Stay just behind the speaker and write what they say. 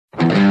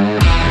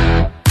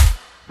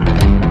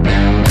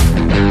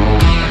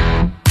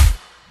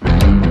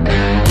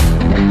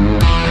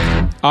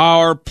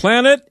Our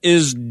planet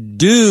is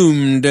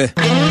doomed. And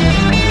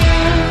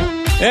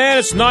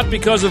it's not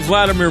because of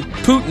Vladimir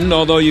Putin,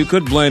 although you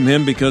could blame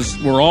him because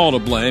we're all to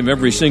blame,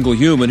 every single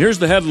human. Here's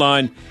the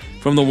headline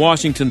from the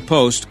Washington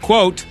Post.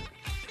 Quote,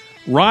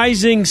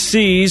 rising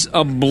seas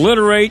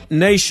obliterate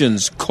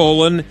nations,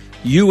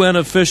 UN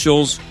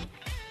officials,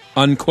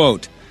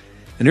 unquote.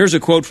 And here's a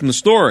quote from the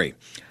story.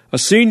 A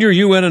senior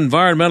UN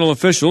environmental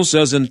official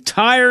says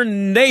entire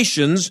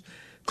nations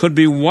could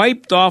be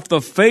wiped off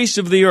the face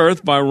of the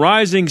earth by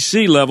rising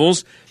sea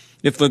levels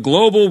if the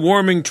global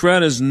warming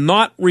trend is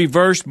not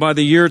reversed by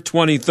the year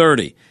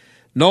 2030.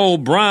 Noel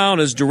Brown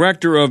is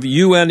director of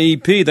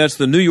UNEP, that's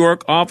the New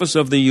York office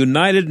of the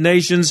United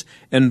Nations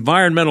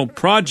Environmental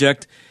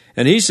Project,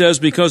 and he says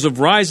because of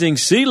rising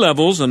sea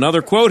levels,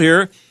 another quote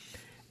here,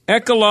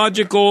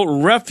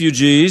 ecological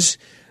refugees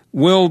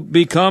will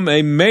become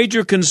a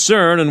major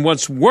concern, and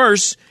what's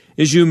worse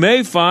is you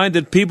may find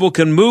that people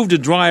can move to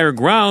drier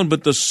ground,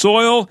 but the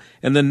soil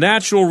and the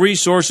natural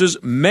resources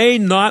may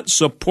not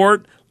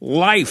support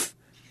life.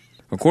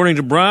 According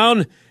to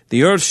Brown,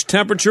 the Earth's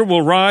temperature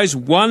will rise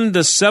 1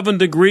 to 7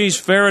 degrees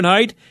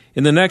Fahrenheit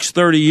in the next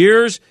 30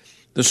 years.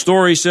 The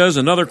story says,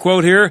 another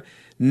quote here,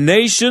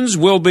 nations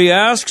will be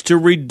asked to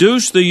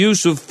reduce the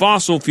use of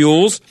fossil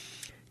fuels,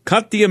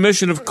 cut the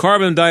emission of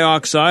carbon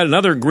dioxide and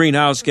other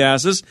greenhouse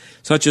gases,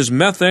 such as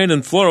methane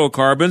and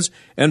fluorocarbons,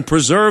 and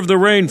preserve the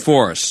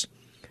rainforests.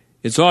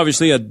 It's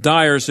obviously a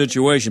dire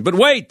situation. But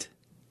wait!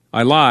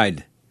 I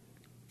lied.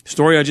 The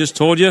story I just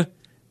told you,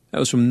 that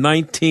was from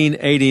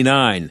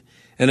 1989.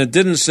 And it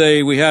didn't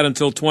say we had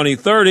until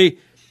 2030.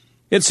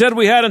 It said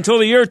we had until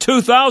the year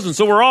 2000,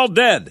 so we're all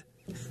dead.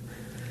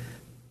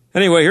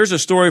 Anyway, here's a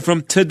story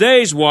from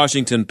today's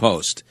Washington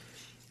Post.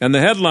 And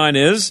the headline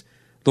is,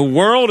 the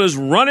world is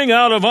running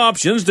out of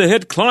options to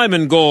hit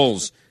climate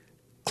goals,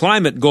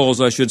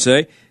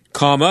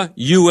 comma,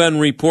 UN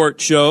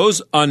report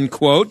shows,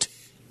 unquote.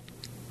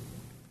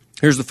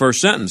 Here's the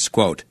first sentence,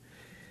 quote,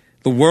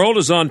 the world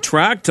is on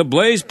track to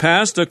blaze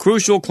past a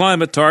crucial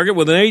climate target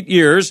within 8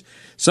 years,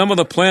 some of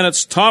the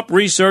planet's top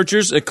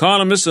researchers,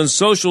 economists, and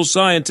social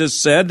scientists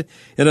said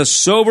in a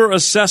sober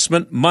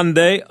assessment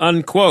Monday,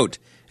 unquote.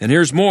 And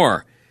here's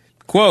more,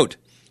 quote,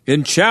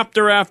 in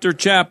chapter after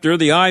chapter,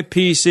 the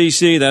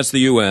IPCC, that's the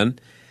UN,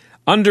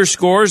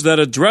 underscores that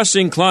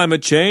addressing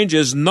climate change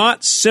is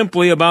not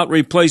simply about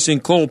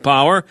replacing coal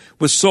power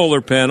with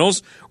solar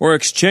panels or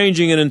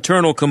exchanging an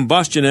internal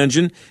combustion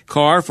engine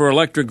car for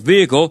electric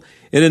vehicle.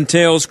 It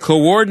entails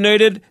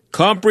coordinated,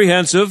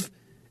 comprehensive,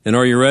 and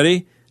are you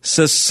ready?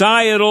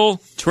 Societal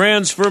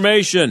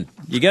transformation.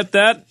 You get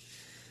that?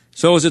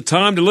 So is it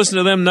time to listen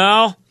to them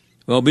now?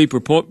 Well, be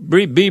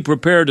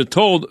prepared to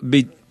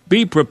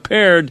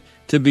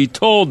be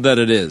told that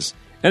it is.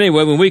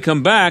 Anyway, when we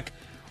come back,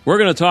 we're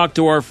going to talk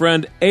to our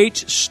friend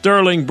H.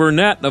 Sterling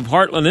Burnett of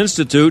Heartland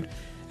Institute,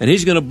 and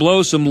he's going to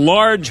blow some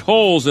large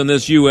holes in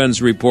this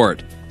UN's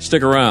report.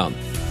 Stick around.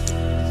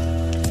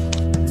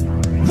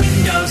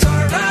 Windows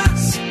are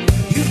us.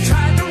 You've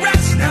tried the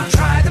rest, now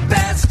try the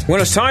best. When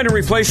it's time to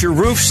replace your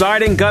roof,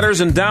 siding,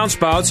 gutters, and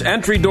downspouts,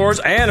 entry doors,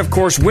 and, of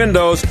course,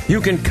 windows,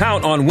 you can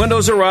count on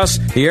Windows R Us,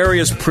 the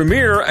area's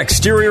premier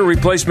exterior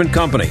replacement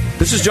company.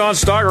 This is John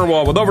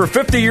Steigerwald. With over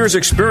 50 years'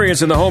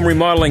 experience in the home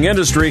remodeling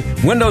industry,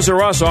 Windows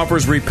R Us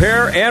offers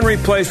repair and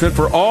replacement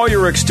for all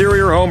your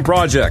exterior home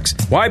projects.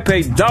 Why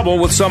pay double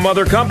with some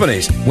other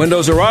companies?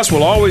 Windows R Us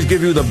will always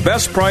give you the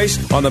best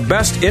price on the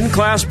best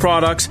in-class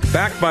products,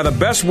 backed by the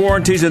best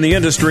warranties in the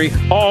industry,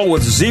 all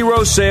with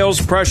zero sales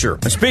pressure.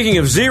 And speaking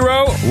of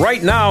zero,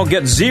 right now,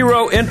 get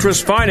zero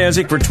interest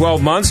financing for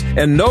 12 months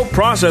and no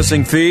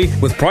processing fee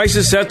with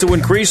prices set to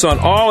increase on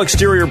all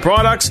exterior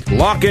products.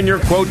 Lock in your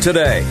quote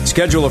today.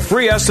 Schedule a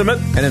free estimate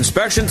and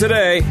inspection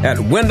today at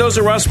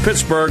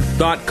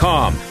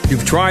WindowsRUsPittsburgh.com.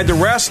 You've tried the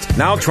rest,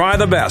 now try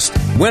the best.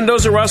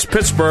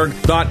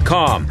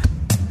 WindowsRUsPittsburgh.com.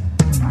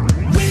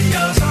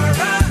 Windows are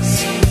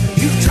us.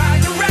 You've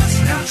tried the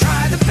rest, now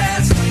try the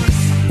best.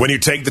 When you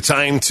take the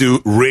time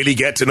to really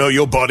get to know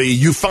your body,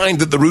 you find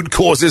that the root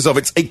causes of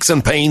its aches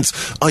and pains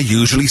are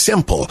usually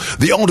simple.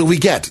 The older we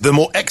get, the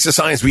more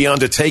exercise we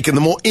undertake, and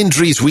the more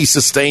injuries we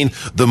sustain,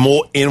 the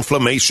more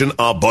inflammation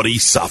our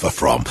bodies suffer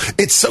from.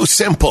 It's so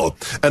simple.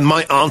 And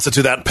my answer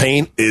to that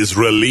pain is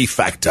Relief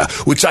Factor,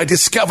 which I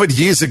discovered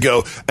years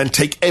ago and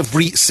take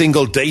every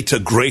single day to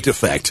great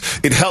effect.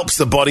 It helps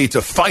the body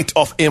to fight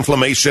off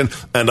inflammation,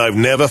 and I've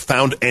never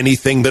found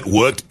anything that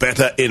worked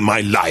better in my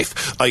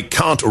life. I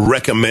can't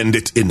recommend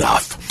it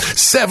enough.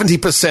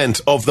 70%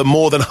 of the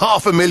more than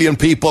 500,000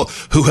 people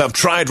who have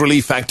tried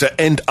Relief Factor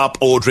end up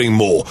ordering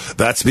more.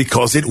 That's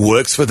because it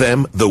works for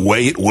them the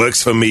way it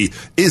works for me.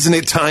 Isn't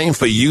it time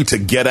for you to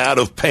get out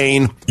of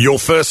pain? Your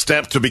first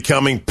step to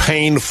becoming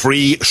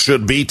pain-free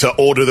should be to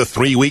order the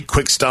 3-week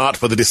quick start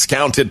for the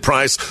discounted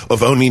price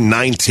of only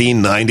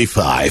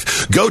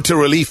 $19.95. Go to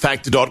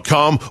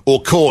ReliefFactor.com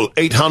or call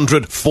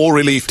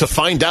 800-4RELIEF to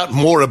find out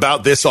more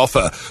about this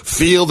offer.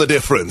 Feel the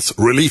difference.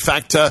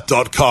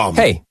 ReliefFactor.com.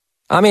 Hey,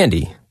 I'm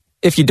Andy.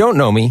 If you don't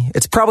know me,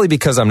 it's probably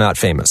because I'm not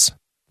famous.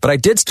 But I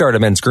did start a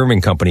men's grooming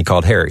company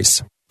called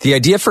Harry's. The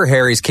idea for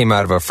Harry's came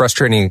out of a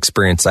frustrating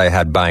experience I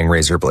had buying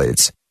razor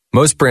blades.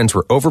 Most brands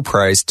were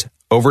overpriced,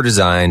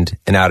 overdesigned,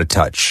 and out of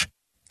touch.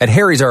 At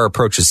Harry's, our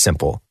approach is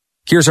simple.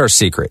 Here's our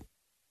secret.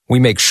 We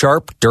make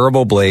sharp,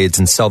 durable blades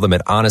and sell them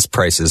at honest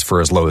prices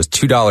for as low as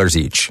 $2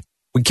 each.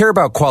 We care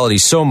about quality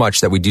so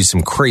much that we do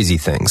some crazy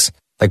things,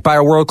 like buy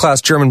a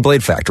world-class German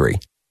blade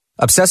factory.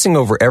 Obsessing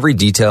over every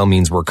detail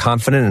means we're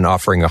confident in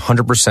offering a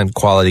 100%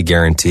 quality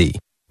guarantee.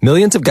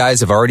 Millions of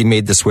guys have already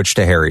made the switch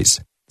to Harry's,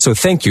 so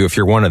thank you if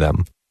you're one of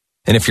them.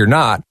 And if you're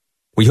not,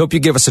 we hope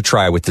you give us a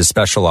try with this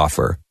special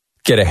offer.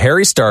 Get a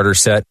Harry starter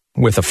set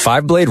with a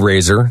 5-blade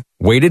razor,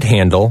 weighted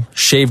handle,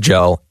 shave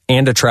gel,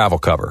 and a travel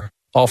cover.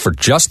 All for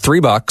just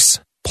 $3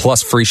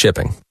 plus free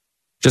shipping.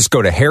 Just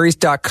go to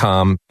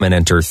harrys.com and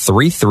enter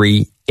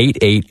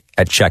 3388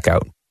 at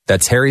checkout.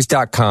 That's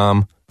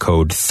harrys.com,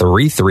 code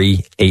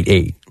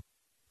 3388.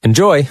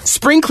 Enjoy.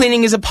 Spring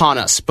cleaning is upon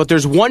us, but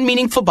there's one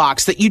meaningful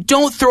box that you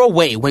don't throw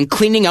away when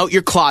cleaning out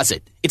your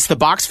closet. It's the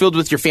box filled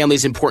with your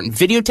family's important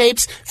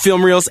videotapes,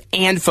 film reels,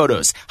 and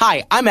photos.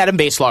 Hi, I'm Adam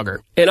Baselogger.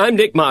 And I'm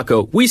Nick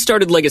Mako. We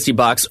started Legacy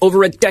Box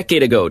over a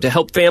decade ago to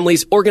help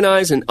families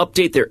organize and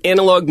update their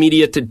analog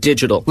media to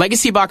digital.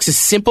 Legacy Box is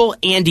simple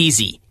and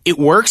easy. It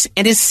works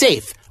and is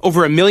safe.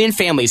 Over 1 million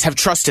families have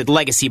trusted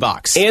Legacy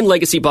Box. And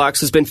Legacy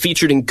Box has been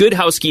featured in Good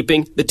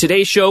Housekeeping, The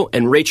Today Show,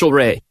 and Rachel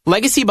Ray.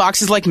 Legacy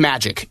Box is like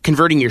magic,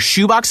 converting your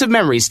shoebox of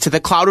memories to the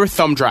cloud or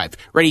thumb drive,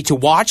 ready to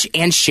watch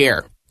and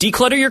share.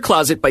 Declutter your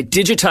closet by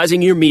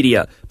digitizing your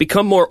media.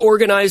 Become more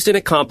organized and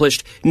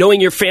accomplished,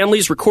 knowing your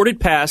family's recorded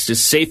past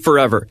is safe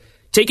forever.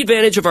 Take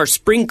advantage of our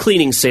spring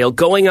cleaning sale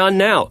going on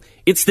now.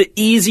 It's the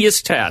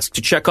easiest task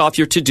to check off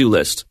your to-do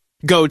list.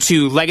 Go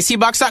to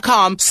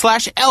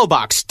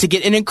legacybox.com/LBox to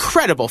get an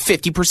incredible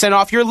 50%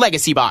 off your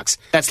Legacy Box.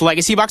 That's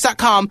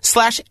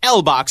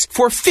legacybox.com/LBox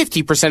for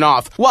 50%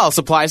 off while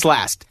supplies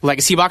last.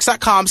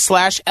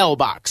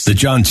 legacybox.com/LBox. The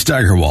John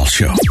Steigerwald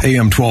Show,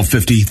 AM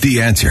 1250,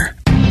 The Answer.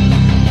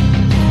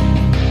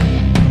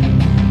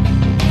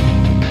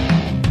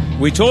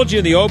 We told you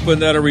in the open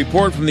that a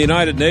report from the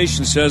United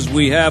Nations says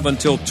we have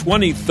until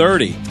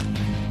 2030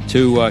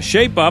 to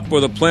shape up where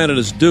the planet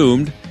is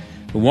doomed.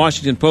 The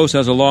Washington Post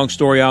has a long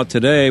story out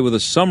today with a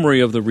summary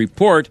of the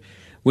report,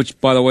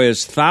 which, by the way,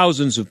 is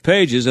thousands of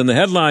pages. And the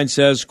headline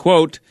says,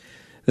 quote,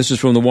 this is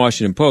from the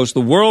Washington Post,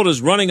 "The world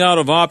is running out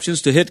of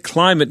options to hit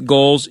climate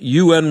goals,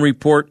 UN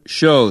report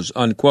shows,"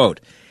 unquote.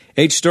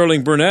 H.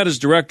 Sterling Burnett is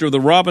director of the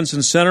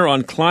Robinson Center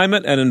on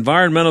Climate and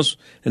Environmental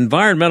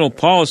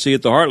Policy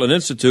at the Heartland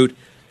Institute.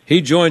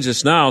 He joins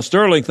us now.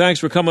 Sterling, thanks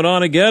for coming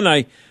on again.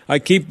 I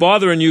keep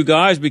bothering you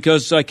guys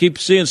because I keep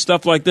seeing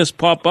stuff like this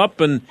pop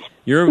up, and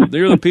you're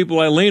the people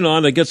I lean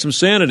on to get some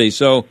sanity.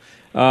 So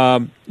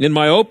in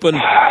my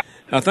open,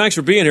 thanks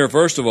for being here,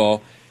 first of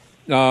all.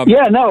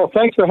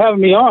 Thanks for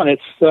having me on.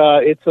 It's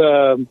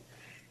a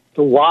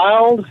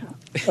wild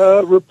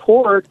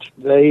report.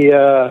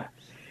 It's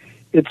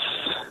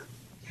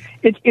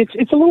a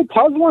little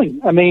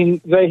puzzling. I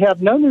mean, they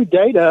have no new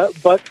data,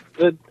 but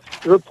the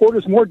report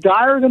is more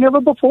dire than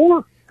ever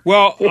before.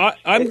 Well,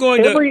 I'm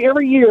going to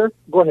every year.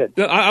 Go ahead.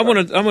 I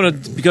want to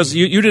because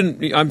you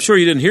didn't. I'm sure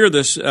you didn't hear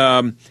this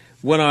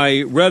when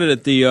I read it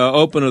at the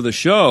open of the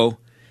show.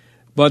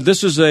 But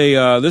this is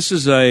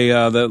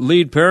the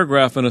lead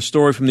paragraph in a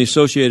story from the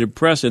Associated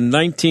Press in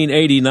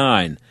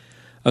 1989.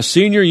 A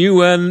senior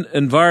UN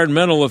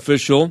environmental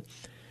official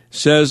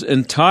says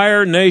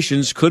entire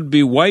nations could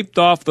be wiped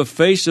off the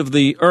face of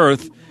the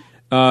earth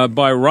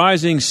by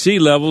rising sea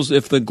levels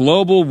if the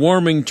global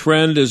warming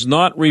trend is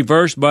not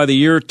reversed by the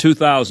year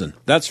 2000.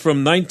 That's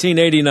from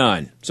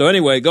 1989. So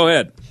anyway, go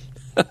ahead.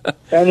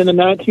 And in the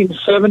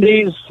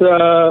 1970s,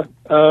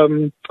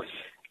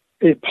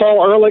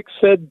 Paul Ehrlich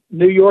said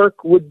New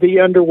York would be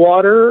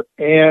underwater,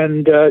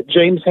 and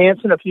James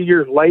Hansen a few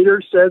years later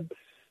said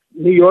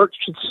New York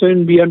should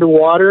soon be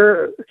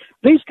underwater.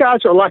 These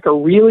guys are like a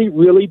really,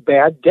 really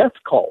bad death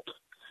cult.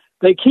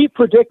 They keep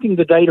predicting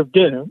the date of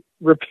doom.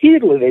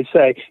 Repeatedly, they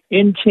say,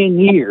 in 10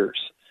 years,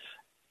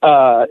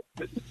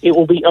 it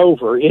will be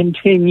over. In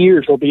 10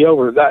 years, it'll be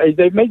over.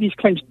 They've made these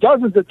claims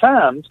dozens of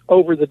times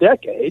over the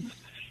decades,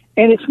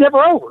 and it's never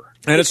over.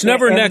 And it's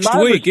never next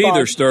week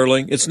either,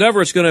 Sterling. It's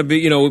going to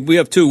be, we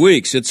have 2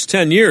 weeks. It's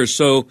 10 years,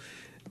 so,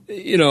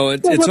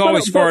 it's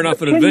always far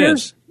enough in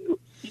advance.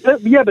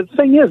 But the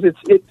thing is,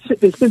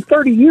 it's been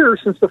 30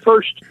 years since the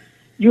first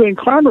UN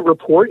climate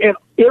report, and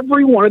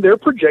every one of their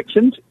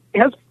projections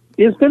has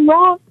been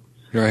wrong.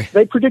 Right.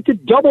 They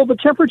predicted double the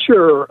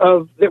temperature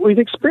that we've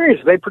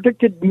experienced. They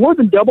predicted more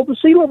than double the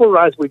sea level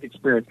rise we've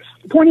experienced.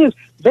 The point is,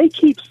 they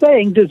keep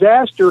saying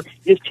disaster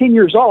is 10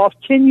 years off.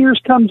 10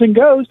 years comes and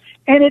goes,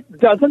 and it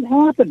doesn't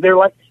happen. They're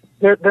like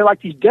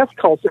these death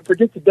cults that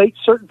predict a date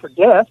certain for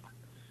death,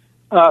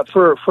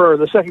 for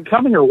the second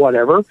coming or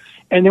whatever.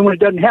 And then when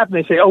it doesn't happen,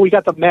 they say, "Oh, we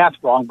got the math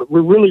wrong, but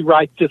we're really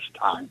right this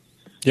time."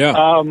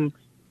 Yeah.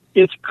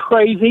 It's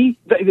crazy.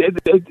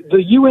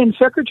 The UN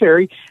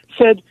secretary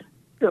said,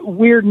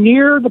 we're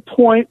near the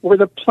point where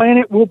the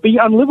planet will be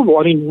unlivable.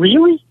 I mean,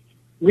 really?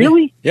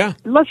 Yeah.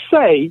 Let's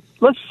say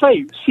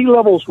sea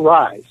levels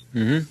rise.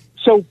 Mm-hmm.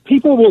 So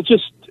people will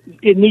just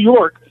in New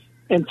York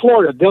and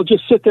Florida, they'll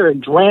just sit there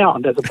and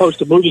drown as opposed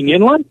to moving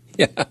inland.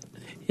 Yeah.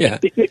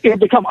 It'll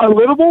become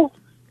unlivable.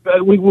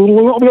 We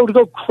won't be able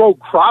to grow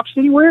crops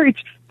anywhere.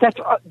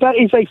 That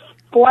is a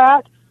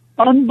flat,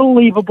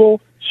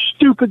 unbelievable,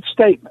 stupid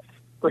statement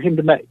for him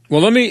to make.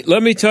 Well, let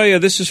me tell you,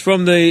 this is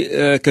from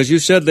because you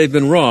said they've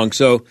been wrong.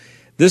 So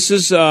this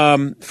is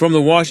from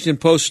the Washington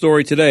Post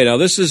story today. Now,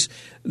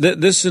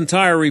 this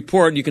entire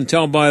report, you can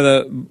tell by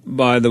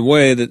the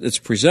way that it's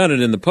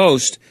presented in the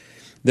Post,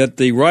 that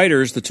the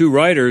two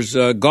writers,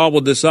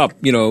 gobbled this up.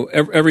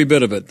 Every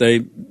bit of it.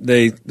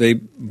 They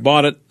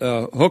bought it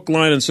hook,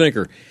 line, and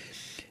sinker.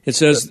 It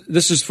says,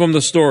 this is from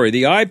the story.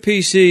 The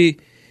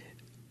IPCC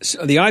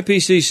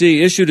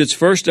issued its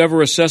first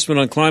ever assessment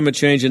on climate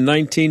change in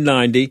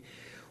 1990,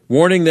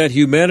 warning that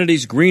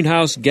humanity's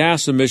greenhouse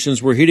gas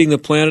emissions were heating the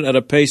planet at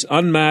a pace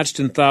unmatched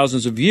in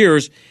thousands of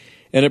years,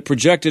 and it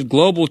projected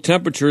global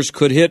temperatures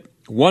could hit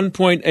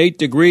 1.8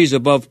 degrees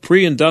above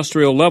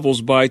pre-industrial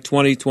levels by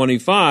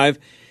 2025.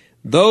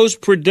 Those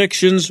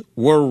predictions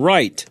were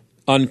right,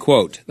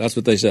 unquote. That's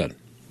what they said.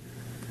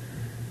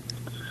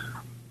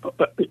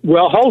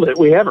 Well, hold it.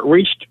 We haven't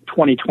reached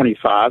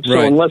 2025, so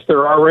Right. unless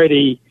they're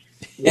already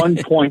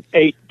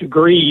 1.8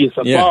 degrees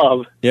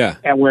above,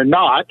 and we're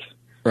not,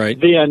 right,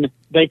 then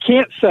they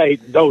can't say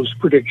those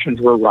predictions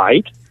were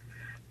right.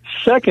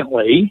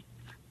 Secondly,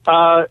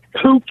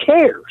 who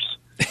cares?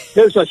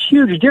 There's a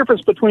huge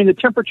difference between the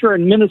temperature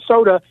in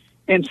Minnesota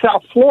and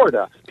South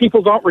Florida.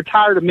 People don't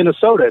retire to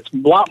Minnesota. It's a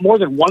lot more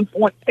than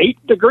 1.8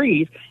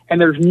 degrees,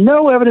 and there's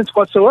no evidence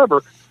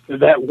whatsoever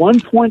that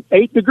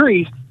 1.8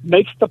 degrees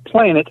makes the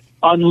planet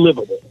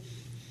unlivable.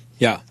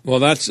 Yeah, well,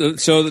 that's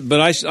so.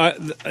 But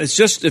it's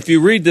just, if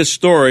you read this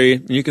story,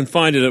 and you can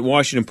find it at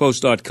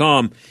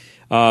WashingtonPost.com.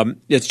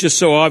 It's just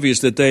so obvious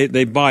that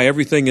they buy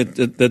everything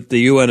that the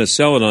UN is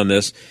selling on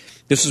this.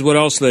 This is what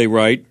else they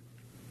write.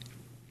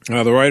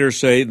 The writers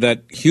say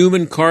that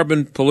human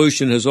carbon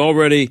pollution has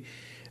already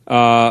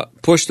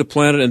pushed the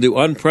planet into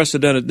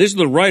unprecedented. These are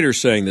the writers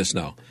saying this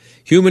now.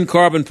 Human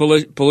carbon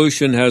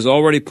pollution has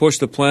already pushed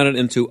the planet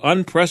into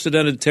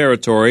unprecedented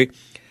territory,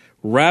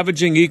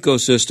 ravaging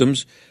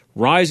ecosystems,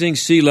 rising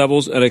sea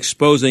levels, and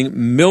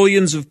exposing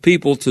millions of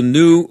people to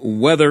new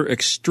weather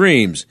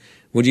extremes.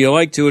 Would you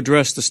like to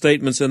address the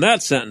statements in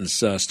that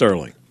sentence,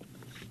 Sterling?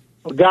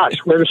 Well, gosh,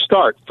 where to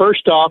start?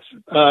 First off,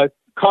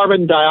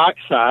 carbon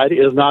dioxide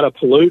is not a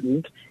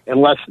pollutant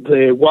unless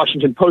the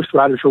Washington Post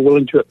writers are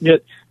willing to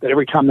admit that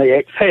every time they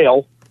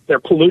exhale, they're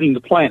polluting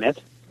the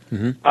planet.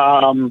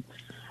 Mm-hmm.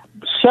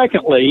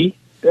 Secondly,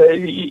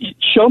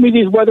 show me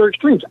these weather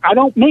extremes. I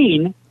don't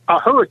mean a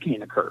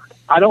hurricane occurred.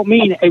 I don't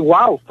mean a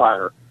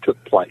wildfire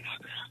took place.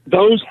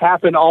 Those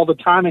happen all the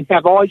time and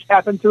have always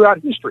happened throughout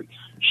history.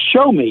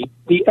 Show me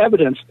the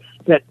evidence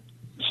that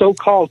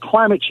so-called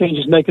climate change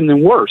is making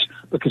them worse,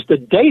 because the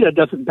data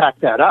doesn't back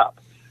that up.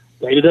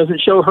 Data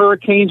doesn't show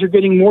hurricanes are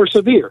getting more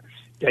severe.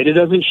 Data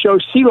doesn't show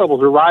sea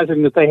levels are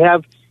rising, that they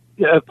have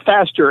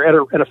faster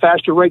at a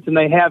faster rate than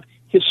they have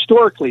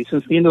historically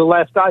since the end of the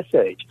last ice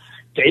age.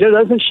 Data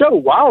doesn't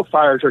show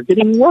wildfires are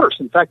getting worse.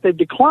 In fact, they've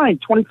declined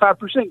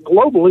 25%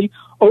 globally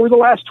over the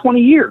last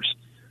 20 years.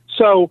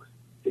 So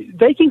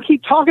they can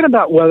keep talking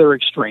about weather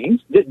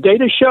extremes. The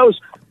data shows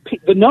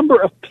the number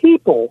of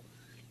people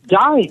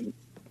dying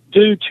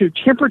due to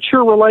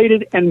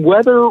temperature-related and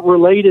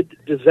weather-related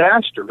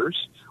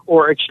disasters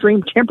or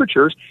extreme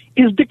temperatures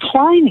is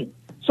declining.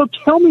 So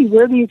tell me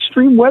where the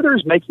extreme weather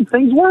is making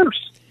things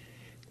worse.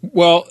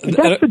 Well,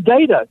 that's the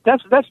data.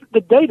 That's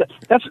the data.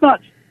 That's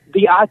not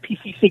the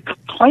IPCC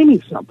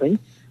claiming something.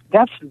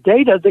 That's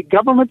data that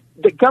government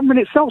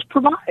itself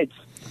provides.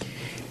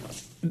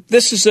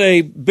 This is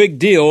a big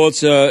deal.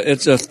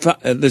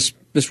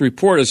 This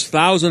report is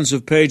thousands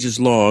of pages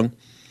long.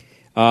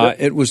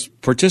 It was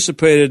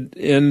participated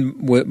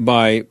in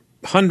by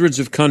hundreds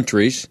of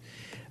countries,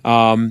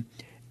 and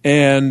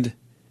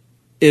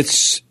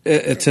it's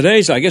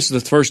today's. I guess the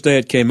first day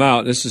it came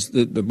out. This is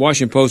the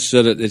Washington Post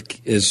said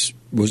the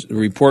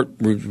report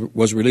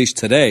was released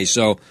today.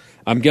 So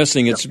I'm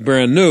guessing it's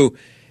brand new.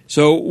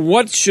 So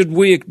what should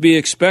we be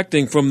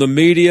expecting from the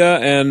media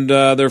and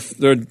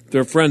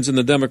their friends in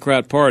the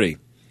Democrat Party?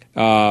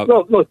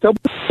 Well, look, they'll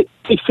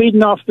be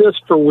feeding off this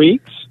for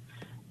weeks.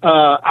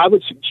 I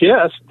would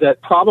suggest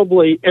that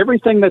probably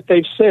everything that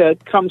they've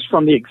said comes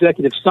from the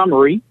executive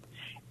summary.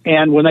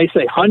 And when they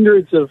say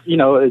hundreds of,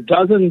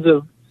 dozens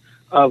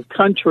of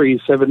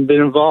countries have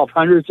been involved,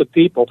 hundreds of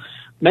people,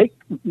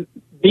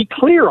 be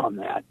clear on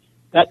that.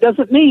 That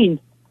doesn't mean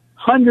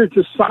hundreds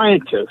of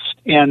scientists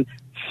and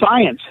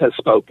science has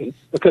spoken,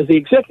 because the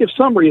executive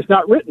summary is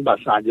not written by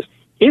scientists.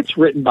 It's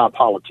written by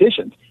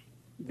politicians.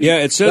 Yeah,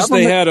 it says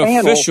they had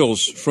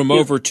officials from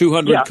over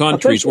 200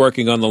 countries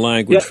working on the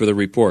language for the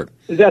report.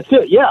 That's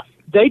it, yeah.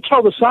 They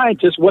tell the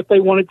scientists what they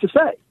wanted to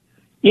say.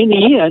 In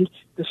the end,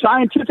 the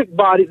scientific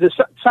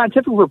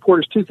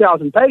report is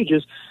 2,000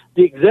 pages.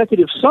 The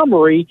executive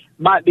summary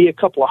might be a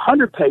couple of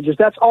hundred pages.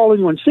 That's all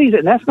anyone sees,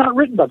 and that's not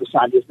written by the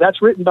scientists.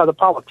 That's written by the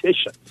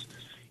politicians.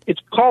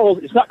 It's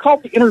not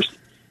called the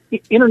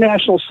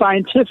International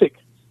Scientific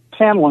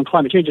panel on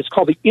climate change. It's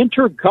called the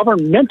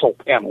Intergovernmental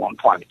Panel on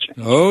Climate Change.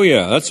 Oh,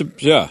 yeah.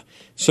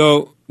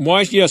 So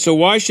why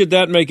should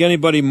that make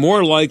anybody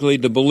more likely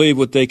to believe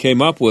what they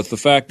came up with? The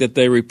fact that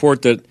they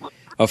report that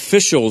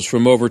officials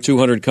from over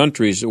 200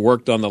 countries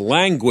worked on the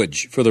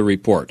language for the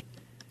report.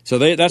 So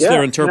that's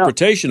their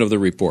interpretation of the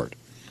report.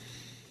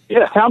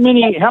 Yeah, how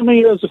many of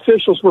those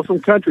officials were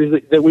from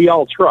countries that we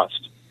all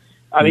trust?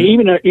 I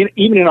mean,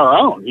 even in our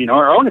own,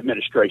 our own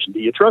administration. Do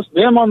you trust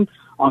them on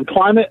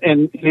climate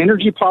and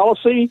energy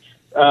policy?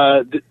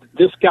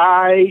 This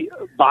guy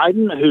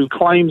Biden, who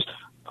claims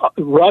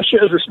Russia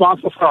is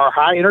responsible for our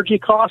high energy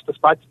costs,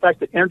 despite the fact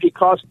that energy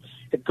costs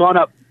had gone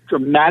up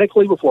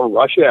dramatically before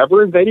Russia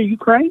ever invaded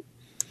Ukraine.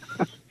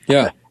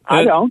 Yeah.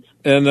 I don't.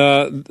 And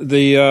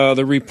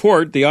the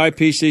report, the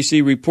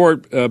IPCC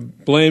report,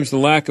 blames the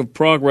lack of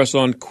progress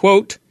on,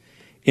 quote,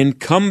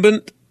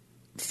 incumbent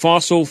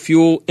fossil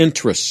fuel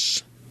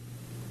interests.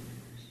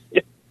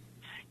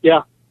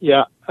 Yeah.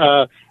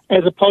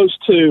 As opposed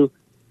to,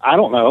 I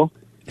don't know,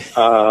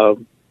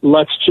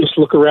 let's just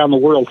look around the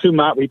world. Who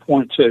might we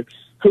point to?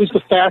 Who's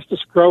the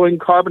fastest growing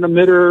carbon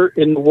emitter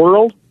in the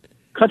world?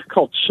 A country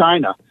called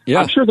China. Yeah.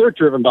 I'm sure they're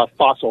driven by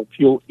fossil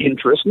fuel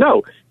interests.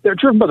 No, they're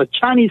driven by the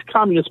Chinese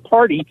Communist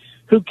Party,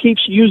 who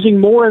keeps using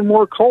more and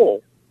more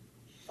coal,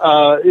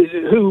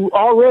 who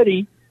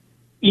already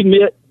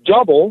emit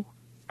double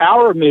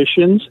our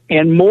emissions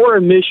and more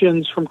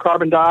emissions from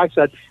carbon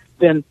dioxide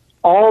than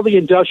all the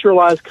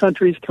industrialized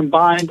countries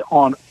combined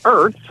on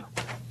Earth.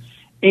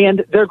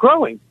 And they're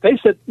growing. They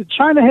said,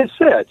 China has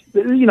said,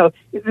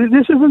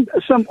 this isn't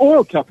some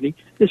oil company.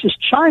 This is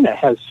China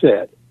has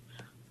said,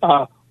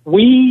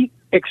 we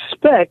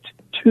expect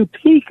to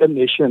peak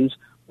emissions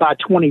by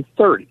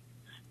 2030.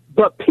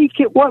 But peak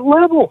at what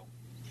level?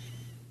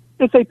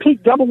 If they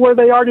peak double where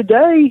they are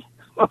today,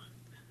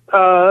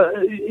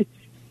 if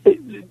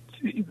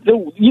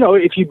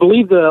you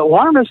believe the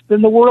alarmists,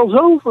 then the world's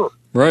over.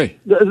 Right.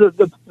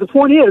 The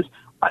point is,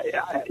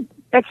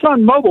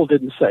 ExxonMobil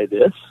didn't say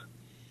this.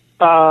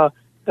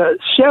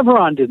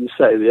 Chevron didn't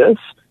say this.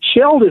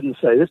 Shell didn't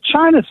say this.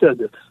 China said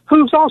this.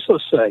 Who's also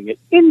saying it?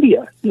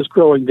 India is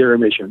growing their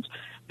emissions.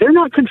 They're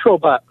not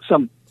controlled by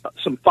some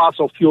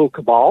fossil fuel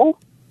cabal.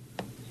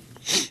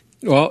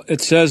 Well,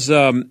 it says,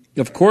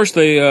 of course,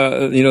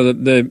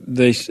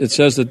 it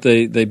says that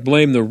they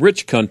blame the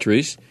rich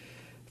countries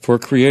for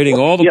creating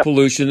all the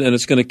pollution, and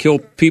it's going to kill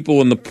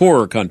people in the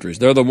poorer countries.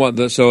 They're the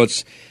one. So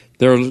it's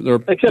they're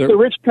except the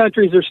rich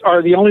countries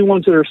are the only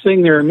ones that are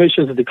seeing their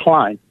emissions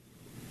decline.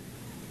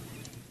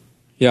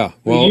 Yeah,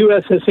 well, the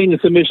U.S. has seen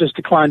its emissions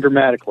decline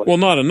dramatically. Well,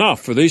 not enough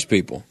for these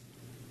people.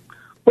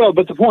 Well,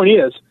 but the point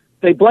is,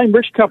 they blame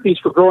rich companies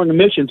for growing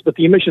emissions, but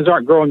the emissions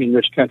aren't growing in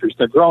rich countries.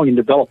 They're growing in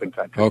developing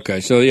countries. Okay,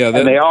 so yeah.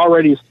 And they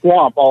already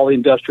swamp all the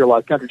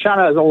industrialized countries.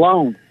 China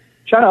alone,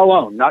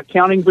 not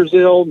counting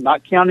Brazil,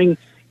 not counting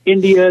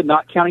India,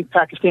 not counting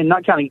Pakistan,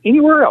 not counting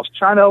anywhere else.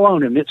 China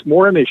alone emits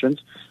more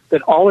emissions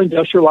than all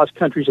industrialized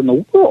countries in the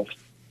world.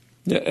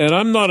 Yeah, and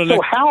I'm not So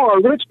how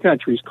are rich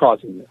countries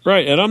causing this?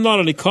 Right, and I'm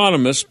not an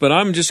economist, but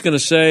I'm just going to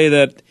say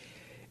that,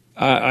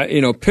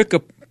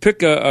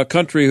 pick a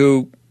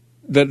country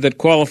that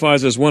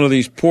qualifies as one of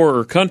these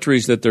poorer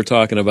countries that they're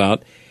talking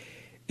about.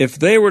 If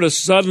they were to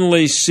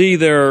suddenly see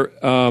their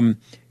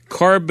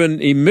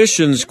carbon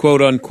emissions,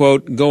 quote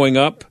unquote, going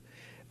up,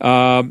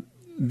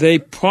 they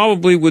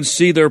probably would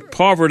see their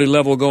poverty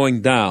level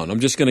going down. I'm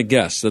just going to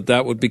guess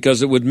that would,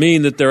 because it would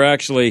mean that they're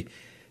actually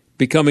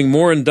becoming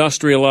more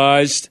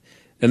industrialized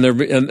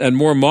and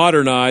more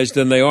modernized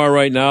than they are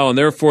right now, and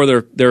therefore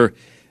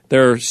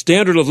their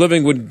standard of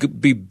living would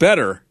be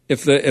better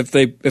if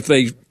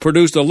they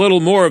produced a little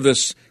more of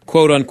this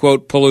quote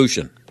unquote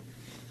pollution.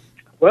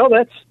 Well,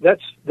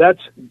 that's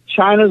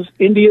China's,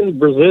 India's,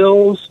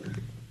 Brazil's,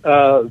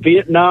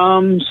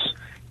 Vietnam's,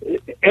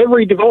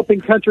 every developing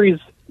country's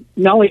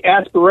not only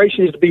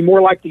aspiration is to be more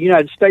like the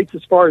United States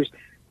as far as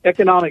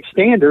economic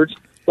standards,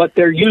 but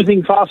they're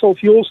using fossil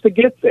fuels to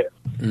get there.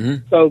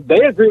 Mm-hmm. So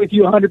they agree with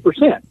you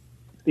 100%.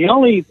 The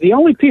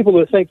only people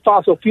that think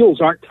fossil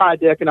fuels aren't tied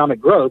to economic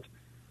growth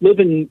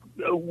live in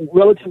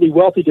relatively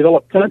wealthy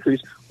developed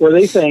countries where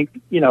they think,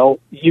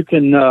 you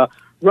can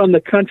run the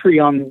country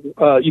on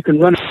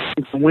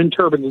wind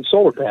turbines and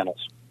solar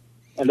panels.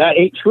 And that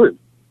ain't true.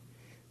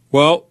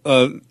 Well,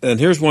 and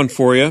here's one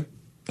for you.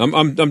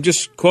 I'm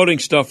just quoting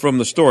stuff from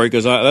the story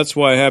because that's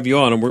why I have you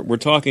on. And we're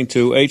talking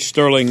to H.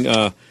 Sterling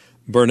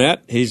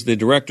Burnett. He's the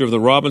director of the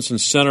Robinson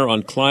Center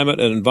on Climate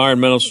and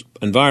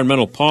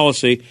Environmental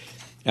Policy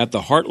at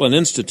the Heartland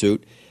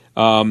Institute.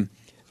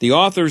 The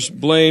authors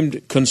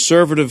blamed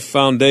conservative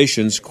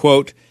foundations,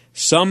 quote,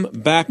 some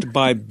backed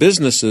by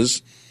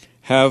businesses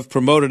have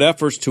promoted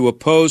efforts to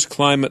oppose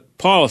climate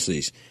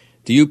policies.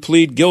 Do you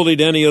plead guilty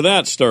to any of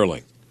that,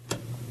 Sterling?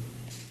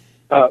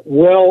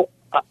 Well,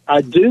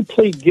 I do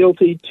plead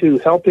guilty to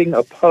helping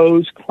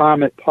oppose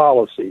climate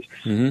policies.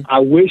 Mm-hmm. I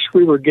wish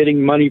we were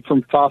getting money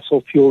from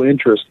fossil fuel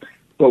interests,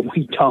 but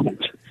we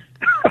don't.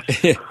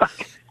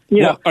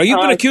 Well, you've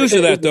been accused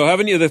of that, though,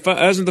 haven't you?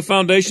 Hasn't the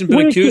foundation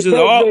been accused of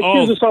that? They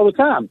accuse us all the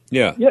time.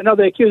 Yeah. No,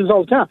 they accuse us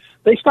all the time.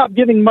 They stopped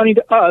giving money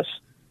to us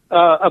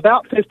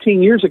about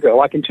 15 years ago,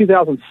 like in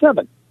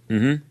 2007.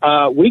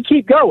 Mm-hmm. We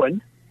keep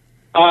going,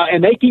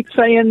 and they keep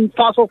saying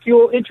fossil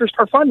fuel interests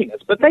are funding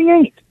us, but they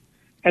ain't.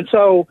 And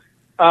so,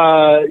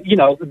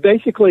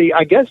 basically,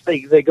 I guess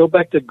they go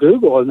back to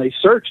Google and they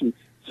search, and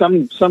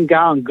some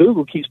guy on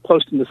Google keeps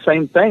posting the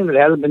same thing that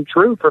hasn't been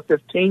true for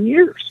 15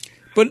 years.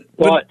 But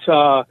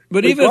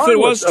even if it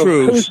was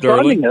true,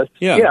 Sterling, us,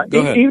 go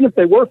ahead. Even if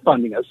they were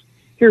funding us,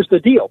 here's the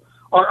deal: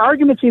 our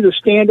arguments either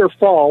stand or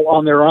fall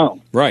on their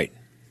own, right?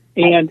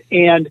 And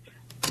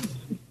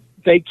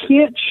they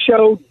can't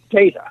show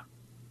data.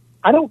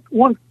 I don't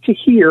want to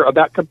hear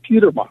about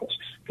computer models.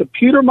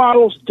 Computer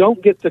models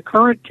don't get the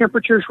current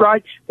temperatures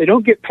right. They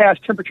don't get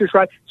past temperatures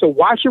right. So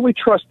why should we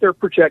trust their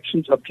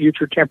projections of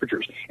future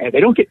temperatures? And if they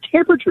don't get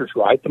temperatures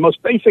right, the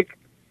most basic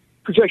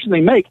projection they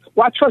make,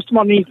 why trust them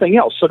on anything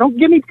else? So don't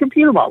give me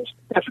computer models.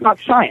 That's not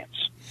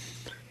science.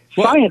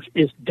 Science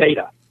is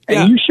data.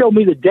 And you show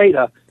me the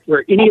data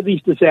where any of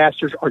these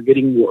disasters are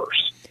getting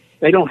worse.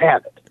 They don't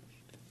have it.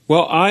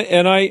 Well,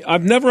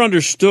 I've never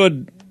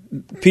understood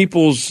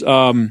people's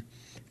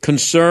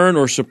concern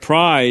or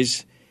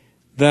surprise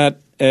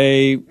that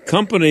a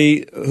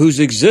company whose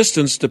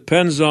existence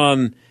depends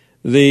on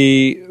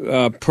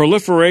the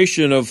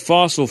proliferation of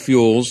fossil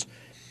fuels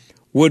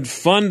would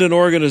fund an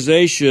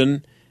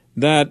organization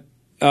that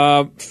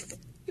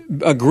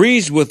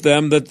agrees with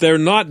them that they're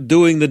not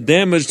doing the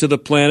damage to the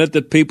planet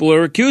that people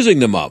are accusing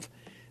them of.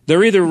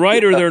 They're either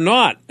right or they're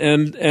not.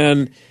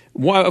 And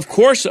of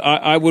course,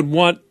 I would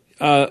want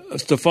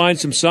to find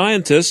some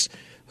scientists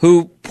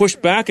who push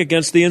back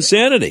against the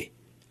insanity.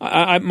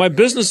 My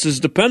business is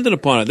dependent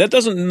upon it. That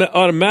doesn't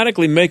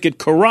automatically make it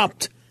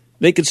corrupt.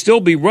 They could still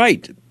be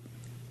right.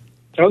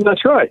 Oh,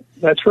 that's right.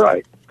 That's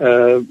right.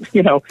 Who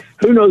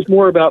knows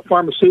more about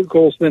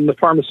pharmaceuticals than the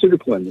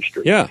pharmaceutical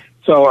industry? Yeah.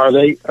 So are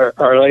they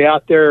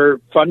out there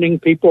funding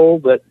people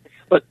that?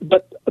 But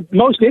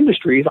most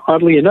industries,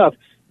 oddly enough,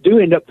 do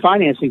end up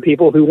financing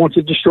people who want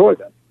to destroy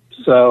them.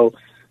 So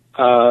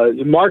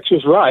Marx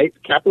was right.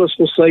 Capitalists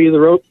will sell you the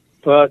rope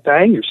to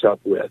hang yourself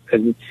with,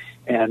 and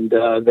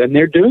then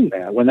they're doing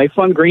that when they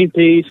fund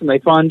Greenpeace and they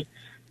fund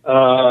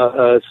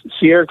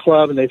Sierra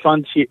Club and they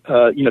fund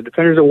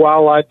Defenders of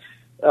Wildlife.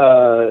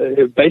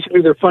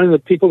 Basically, they're funding the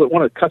people that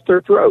want to cut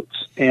their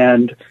throats,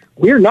 and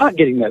we're not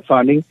getting that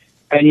funding,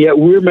 and yet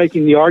we're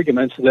making the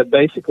arguments that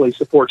basically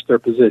supports their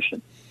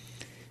position.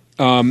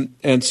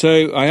 And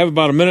so I have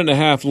about a minute and a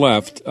half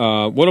left.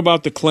 What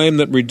about the claim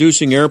that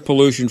reducing air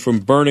pollution from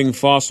burning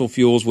fossil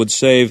fuels would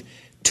save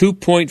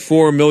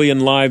 2.4 million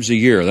lives a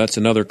year? That's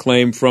another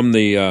claim from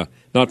the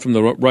not from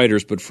the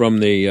writers, but from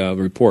the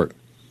report.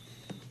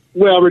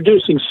 Well,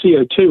 reducing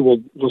CO2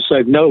 will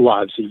save no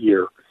lives a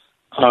year.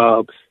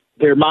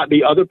 There might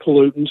be other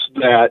pollutants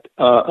that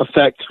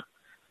affect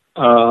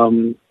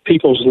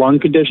people's lung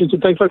conditions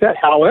and things like that.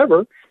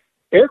 However,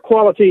 air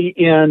quality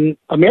in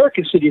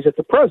American cities at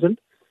the present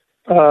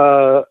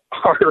don't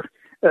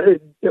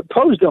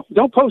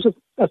pose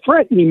a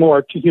threat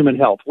anymore to human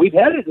health. We've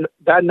had it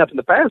bad enough in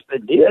the past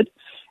that it did,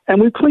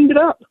 and we've cleaned it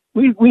up.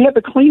 We have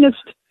the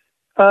cleanest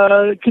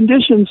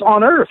conditions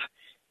on Earth.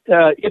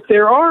 If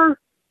there are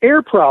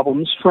air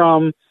problems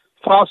from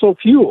fossil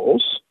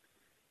fuels,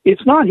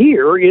 it's not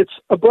here, it's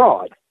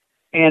abroad.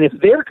 And if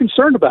they're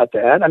concerned about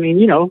that, I mean,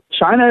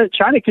 China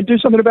can do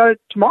something about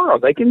it tomorrow.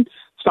 They can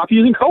stop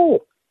using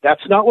coal.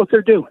 That's not what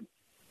they're doing.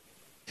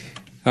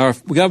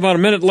 We got about a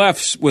minute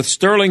left with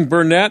Sterling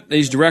Burnett.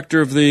 He's director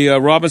of the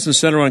Robinson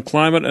Center on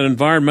Climate and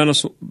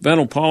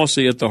Environmental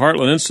Policy at the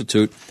Heartland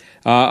Institute.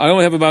 I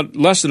only have about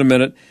less than a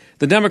minute.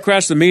 The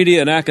Democrats, the media,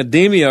 and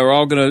academia are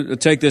all going to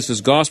take this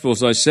as gospel,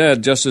 as I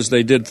said, just as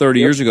they did 30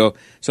 years ago.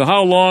 So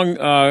how long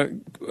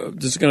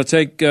is it going to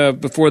take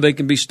before they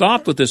can be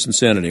stopped with this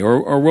insanity,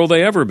 or will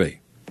they ever be?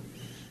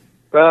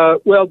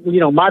 Well,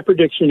 my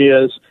prediction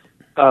is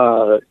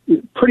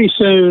pretty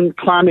soon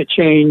climate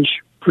change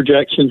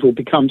projections will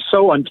become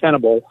so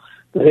untenable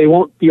that they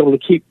won't be able to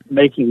keep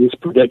making these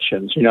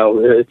predictions.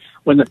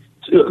 When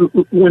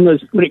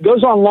it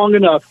goes on long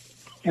enough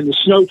and the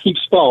snow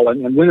keeps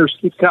falling and winters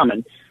keep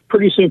coming,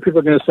 pretty soon people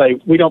are going to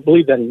say, we don't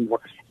believe that anymore.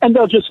 And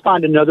they'll just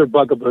find another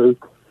bugaboo,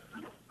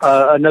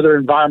 another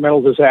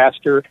environmental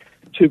disaster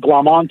to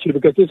glom onto,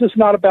 because this is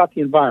not about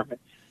the environment.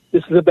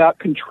 This is about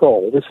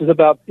control. This is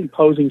about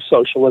imposing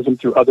socialism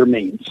through other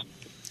means.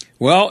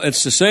 Well,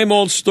 it's the same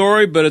old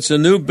story, but it's a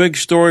new big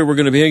story. We're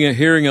going to be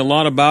hearing a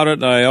lot about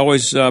it. I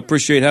always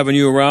appreciate having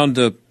you around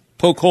to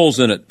poke holes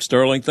in it.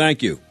 Sterling,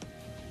 thank you.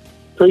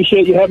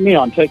 Appreciate you having me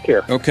on. Take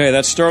care. Okay,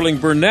 that's Sterling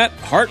Burnett,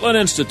 Heartland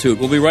Institute.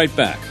 We'll be right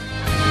back.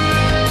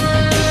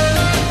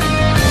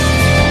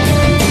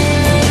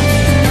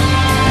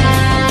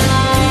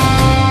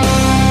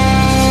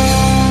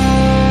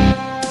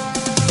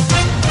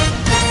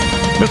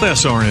 With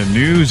SRN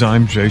News,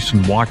 I'm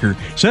Jason Walker.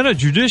 Senate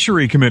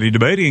Judiciary Committee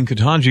debating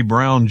Ketanji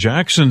Brown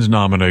Jackson's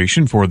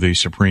nomination for the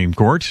Supreme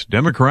Court.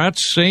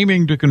 Democrats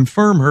aiming to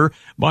confirm her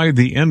by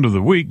the end of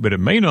the week, but it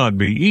may not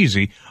be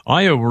easy.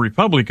 Iowa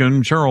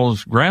Republican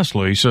Charles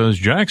Grassley says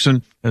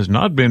Jackson has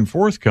not been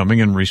forthcoming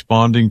in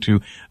responding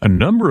to a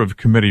number of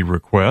committee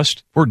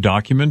requests for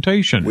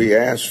documentation. We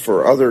asked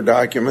for other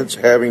documents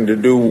having to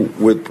do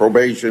with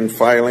probation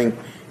filing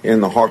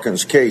in the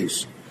Hawkins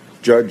case.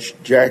 Judge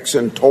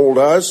Jackson told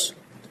us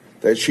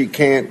that she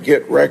can't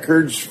get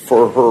records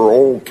for her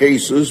old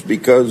cases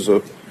because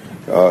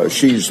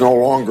she's no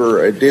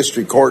longer a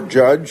district court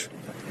judge.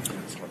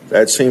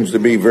 That seems to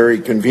be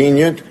very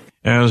convenient.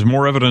 As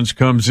more evidence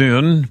comes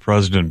in,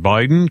 President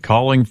Biden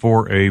calling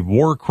for a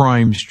war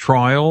crimes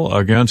trial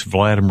against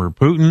Vladimir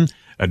Putin.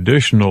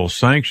 Additional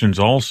sanctions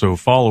also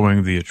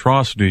following the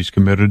atrocities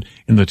committed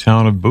in the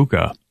town of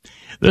Bucha.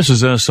 This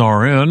is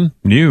SRN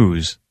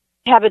News.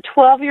 I have a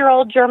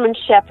 12-year-old German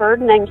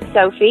Shepherd named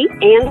Sophie,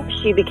 and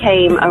she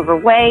became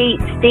overweight,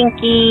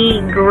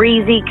 stinky,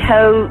 greasy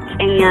coat,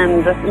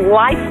 and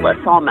lifeless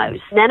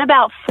almost. Then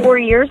about 4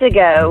 years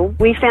ago,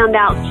 we found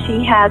out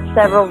she had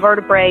several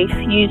vertebrae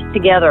fused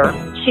together.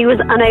 She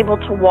was unable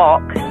to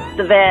walk.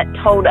 The vet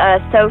told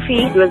us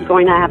Sophie was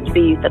going to have to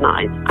be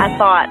euthanized. I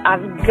thought,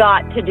 I've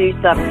got to do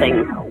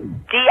something.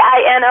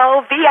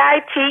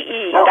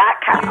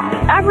 DINOVITE.com.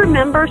 I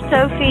remember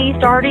Sophie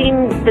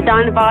starting the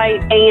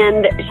Dinovite,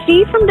 and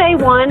she from day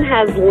one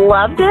has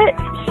loved it.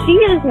 She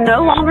is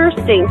no longer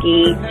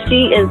stinky.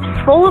 She is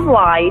full of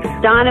life.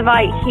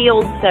 Dinovite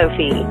healed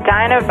Sophie.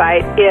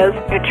 Dinovite is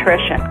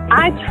nutrition.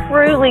 I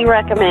truly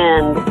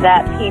recommend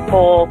that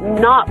people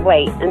not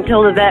wait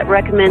until the vet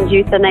recommends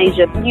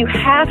euthanasia. You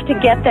have to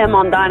get them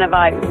on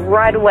Dinovite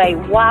right away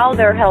while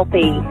they're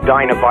healthy.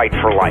 Dinovite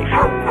for life.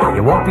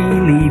 You won't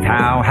believe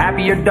how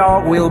happy your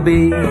dog will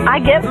be. I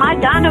get my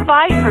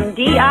Dinovite from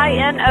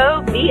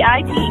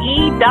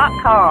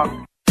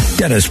DINOVITE.com.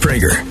 Dennis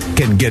Prager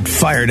can get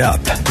fired up.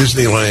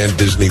 Disneyland,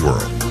 Disney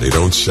World. They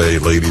don't say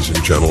ladies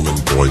and gentlemen,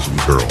 boys and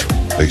girls.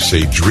 They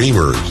say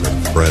dreamers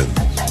and friends.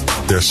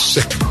 They're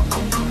sick.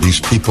 These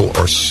people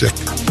are sick.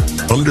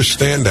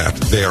 Understand that.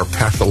 They are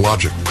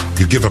pathologic.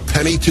 You give a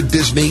penny to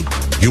Disney,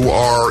 you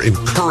are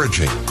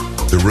encouraging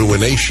the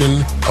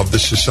ruination of the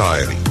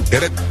society.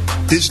 Get it?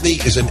 Disney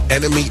is an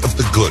enemy of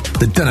the good.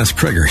 The Dennis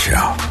Prager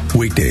Show.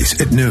 Weekdays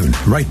at noon,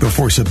 right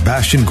before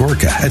Sebastian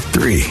Gorka at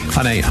 3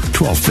 on AM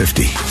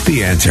 1250.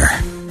 The Answer.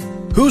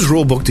 Whose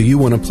rulebook do you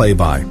want to play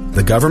by?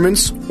 The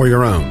government's or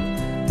your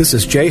own? This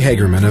is Jay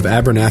Hagerman of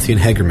Abernathy &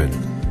 Hagerman.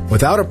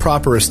 Without a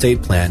proper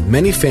estate plan,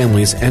 many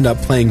families end up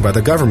playing by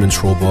the government's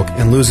rulebook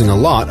and losing a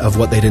lot of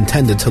what they'd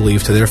intended to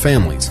leave to their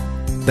families.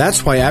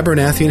 That's why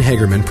Abernathy &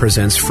 Hagerman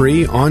presents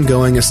free,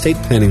 ongoing estate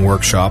planning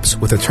workshops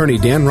with attorney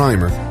Dan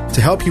Reimer to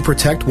help you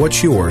protect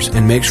what's yours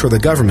and make sure the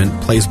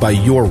government plays by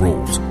your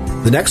rules.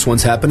 The next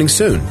one's happening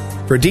soon.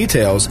 For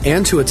details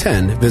and to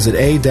attend, visit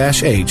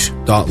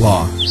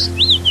a-h.law.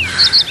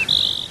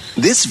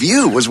 This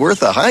view was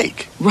worth a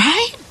hike.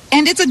 Right?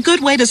 And it's a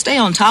good way to stay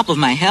on top of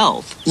my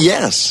health.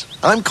 Yes,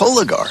 I'm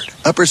Cologuard,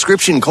 a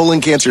prescription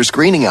colon cancer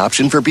screening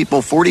option for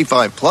people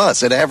 45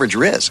 plus at average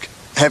risk.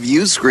 Have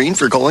you screened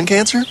for colon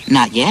cancer?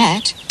 Not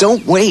yet.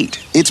 Don't wait.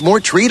 It's more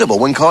treatable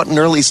when caught in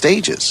early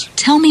stages.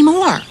 Tell me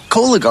more.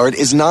 Cologuard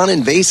is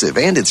non-invasive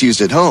and it's used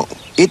at home.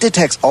 It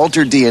detects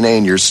altered DNA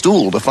in your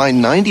stool to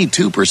find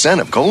 92%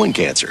 of colon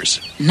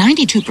cancers.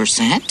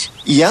 92%?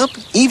 Yep,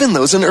 even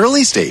those in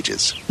early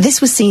stages.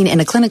 This was seen in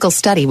a clinical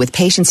study with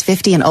patients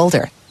 50 and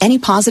older. Any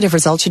positive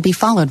result should be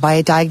followed by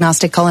a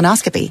diagnostic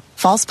colonoscopy.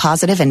 False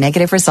positive and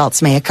negative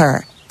results may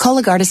occur.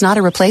 Cologuard is not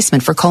a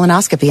replacement for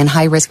colonoscopy in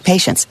high-risk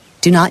patients.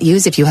 Do not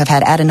use if you have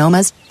had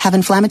adenomas, have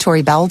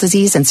inflammatory bowel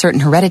disease and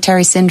certain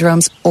hereditary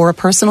syndromes, or a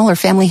personal or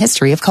family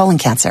history of colon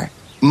cancer.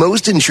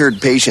 Most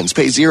insured patients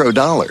pay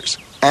 $0.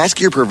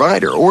 Ask your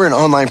provider or an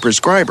online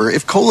prescriber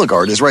if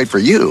Cologuard is right for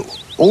you,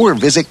 or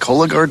visit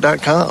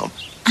Cologuard.com.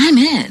 I'm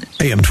in.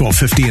 AM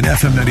 1250 and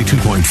FM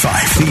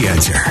 92.5. The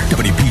Answer.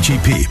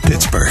 WPGP,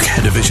 Pittsburgh,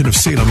 a division of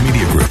Salem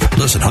Media Group.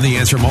 Listen on the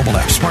Answer mobile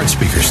app, smart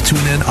speakers,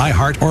 TuneIn,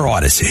 iHeart, or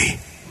Odyssey.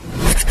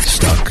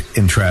 Stuck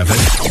in traffic?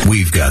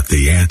 We've got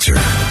the answer.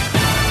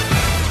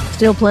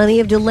 Still plenty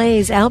of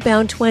delays.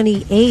 Outbound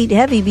 28,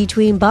 heavy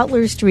between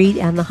Butler Street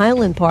and the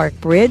Highland Park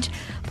Bridge.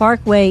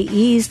 Parkway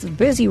East,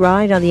 busy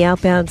ride on the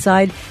outbound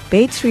side.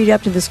 Bates Street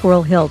up to the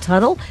Squirrel Hill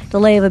Tunnel.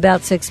 Delay of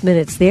about 6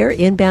 minutes there.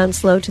 Inbound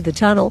slow to the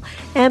tunnel.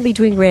 And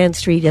between Grand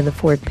Street and the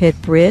Fort Pitt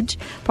Bridge.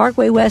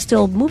 Parkway West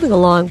still moving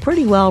along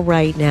pretty well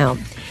right now.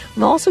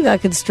 We've also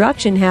got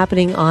construction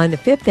happening on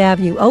 5th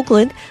Avenue,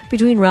 Oakland,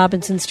 between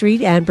Robinson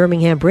Street and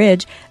Birmingham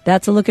Bridge.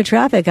 That's a look at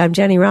traffic. I'm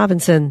Jenny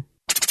Robinson.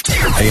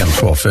 AM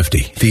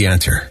 1250, The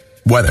Answer.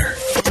 Weather.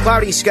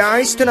 Cloudy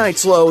skies,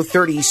 tonight's low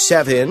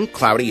 37,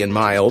 cloudy and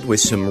mild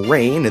with some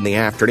rain in the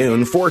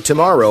afternoon. For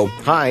tomorrow,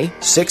 high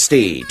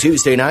 60.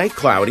 Tuesday night,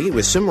 cloudy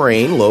with some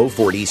rain, low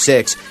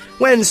 46.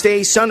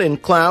 Wednesday, sun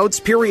and clouds,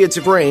 periods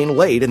of rain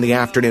late in the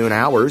afternoon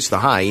hours, the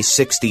high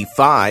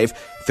 65.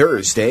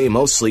 Thursday,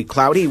 mostly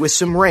cloudy with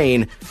some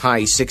rain,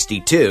 high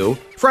 62.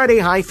 Friday,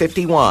 high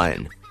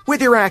 51.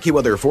 With your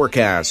AccuWeather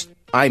forecast,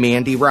 I'm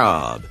Andy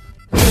Robb.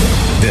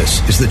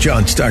 This is the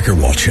John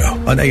Steigerwald Show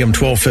on AM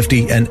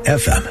 1250 and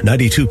FM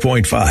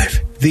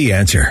 92.5. The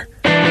Answer.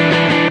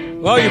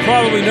 Well, you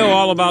probably know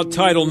all about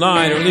Title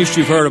IX, or at least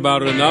you've heard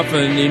about it enough,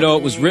 and you know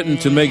it was written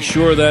to make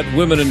sure that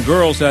women and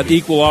girls had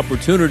equal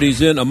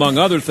opportunities in, among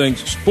other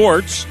things,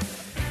 sports.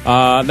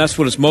 That's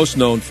what it's most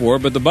known for.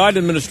 But the Biden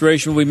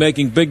administration will be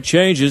making big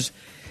changes,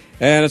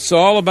 and it's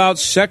all about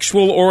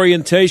sexual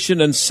orientation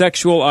and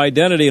sexual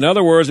identity. In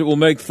other words, it will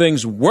make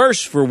things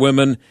worse for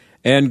women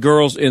and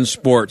girls in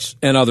sports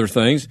and other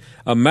things.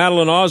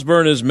 Madeline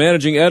Osborne is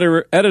managing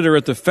editor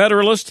at The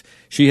Federalist.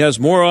 She has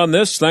more on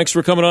this. Thanks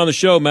for coming on the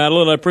show,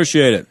 Madeline. I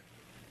appreciate it.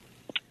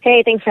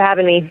 Hey, thanks for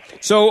having me.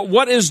 So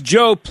what is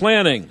Joe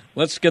planning?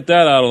 Let's get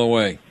that out of the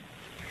way.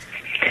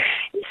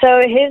 So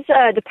his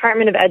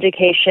Department of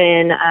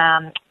Education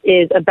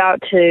is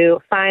about to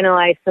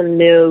finalize some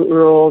new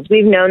rules.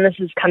 We've known this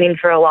is coming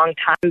for a long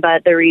time,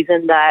 but the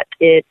reason that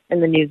it's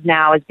in the news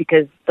now is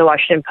because the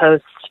Washington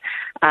Post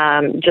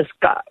just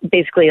got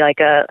basically like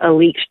a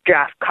leaked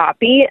draft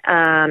copy.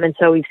 And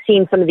so we've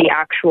seen some of the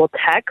actual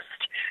text,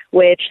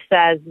 which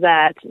says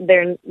that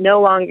they're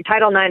no longer,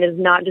 Title IX is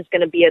not just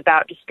going to be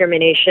about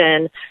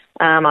discrimination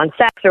on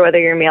sex or whether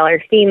you're male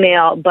or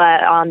female,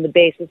 but on the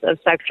basis of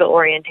sexual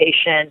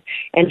orientation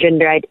and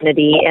gender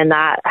identity. And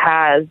that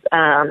has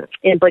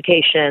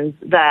implications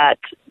that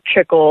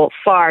trickle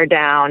far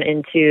down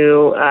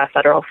into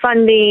federal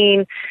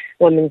funding,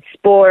 women's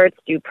sports,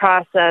 due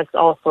process,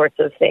 all sorts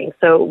of things.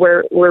 So we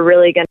are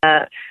really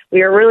gonna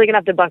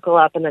have to buckle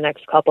up in the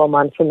next couple of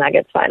months when that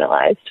gets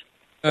finalized.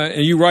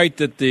 And you write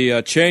that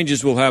the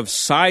changes will have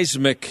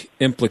seismic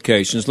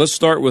implications. Let's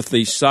start with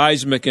the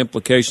seismic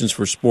implications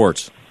for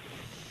sports.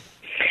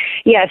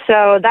 Yeah,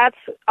 so that's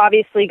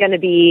obviously going to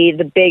be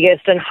the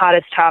biggest and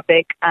hottest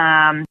topic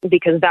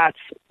because that's,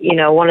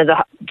 one of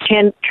the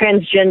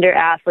transgender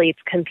athletes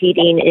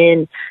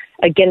competing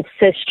against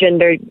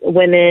cisgender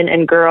women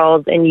and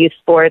girls in youth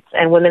sports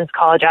and women's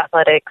college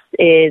athletics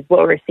is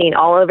what we're seeing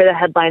all over the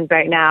headlines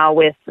right now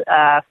with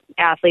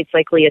athletes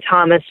like Leah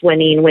Thomas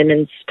winning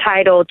women's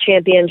title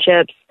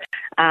championships.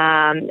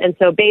 And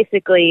so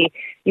basically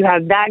you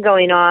have that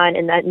going on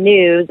in that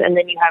news, and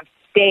then you have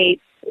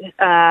states,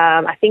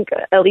 I think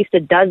at least a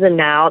dozen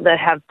now, that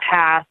have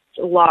passed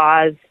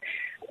laws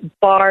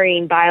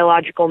barring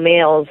biological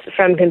males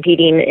from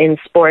competing in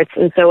sports.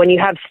 And so when you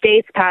have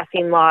states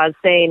passing laws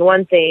saying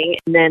one thing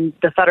and then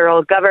the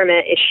federal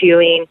government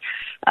issuing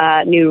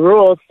new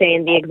rules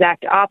saying the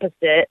exact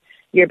opposite,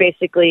 you're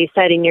basically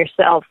setting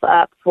yourself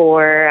up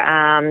for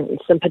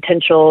some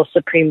potential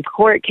Supreme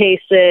Court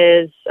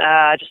cases,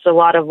 just a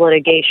lot of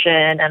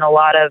litigation and a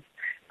lot of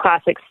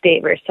classic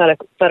state versus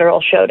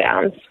federal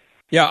showdowns.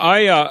 Yeah,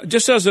 I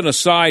just as an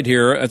aside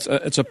here,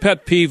 it's a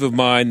pet peeve of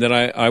mine that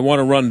I want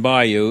to run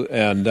by you.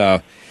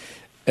 And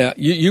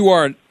you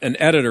are an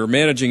editor,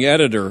 managing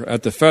editor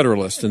at The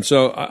Federalist. And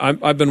so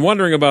I've been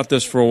wondering about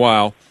this for a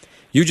while.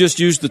 You just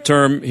used the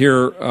term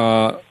here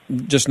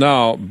just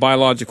now,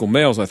 biological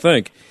males, I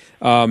think.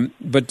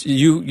 But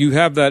you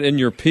have that in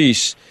your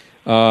piece.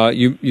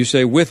 You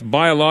say, with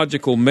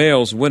biological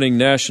males winning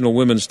national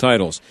women's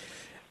titles.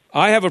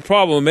 I have a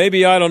problem.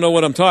 Maybe I don't know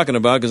what I'm talking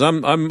about because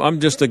I'm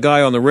just a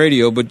guy on the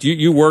radio. But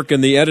you work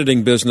in the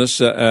editing business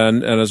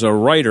and as a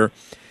writer.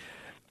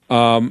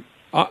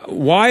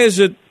 Why is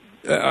it?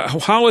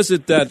 How is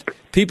it that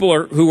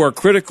people who are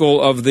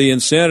critical of the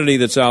insanity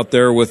that's out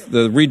there with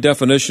the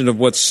redefinition of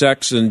what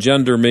sex and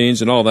gender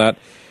means and all that,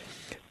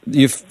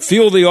 you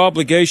feel the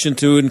obligation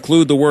to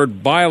include the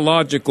word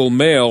biological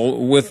male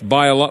with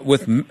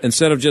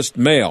instead of just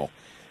male?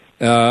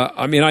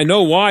 I mean, I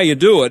know why you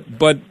do it,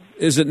 but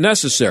is it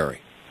necessary?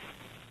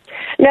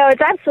 No, it's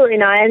absolutely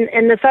not.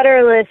 And the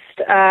Federalist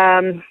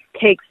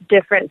takes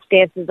different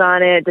stances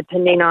on it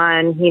depending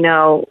on,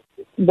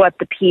 what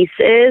the piece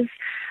is.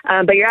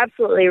 But you're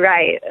absolutely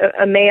right.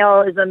 A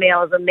male is a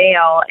male is a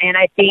male. And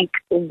I think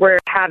we're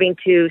having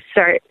to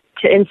start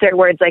to insert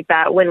words like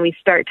that when we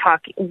start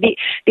talking,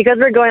 because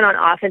we're going on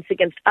offense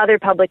against other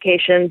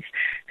publications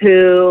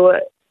who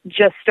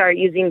just start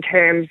using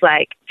terms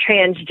like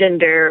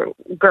transgender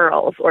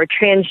girls or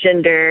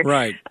transgender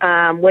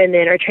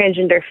women or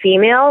transgender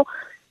female.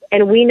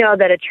 And we know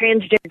that a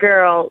transgender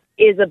girl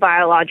is a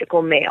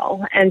biological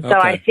male. And so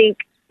I think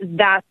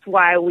that's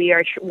why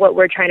what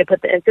we're trying to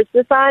put the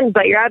emphasis on.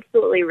 But you're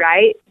absolutely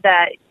right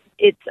that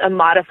it's a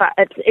modifier.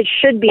 It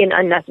should be an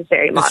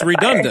unnecessary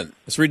modifier.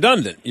 It's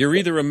redundant. You're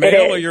either a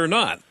male or you're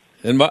not.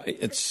 And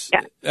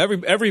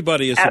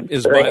everybody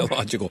is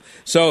biological.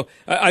 So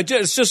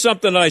it's just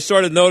something I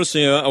started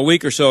noticing a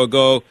week or so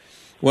ago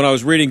when I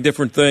was reading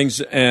different things,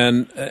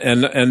 and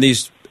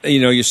these,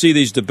 you see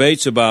these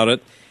debates about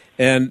it,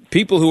 and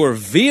people who are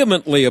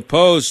vehemently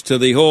opposed to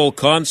the whole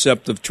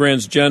concept of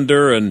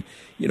transgender and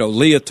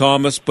Leah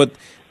Thomas, but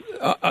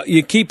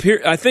you keep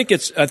hearing. I think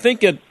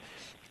it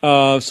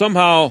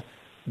somehow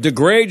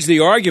degrades the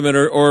argument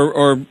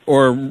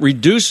or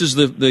reduces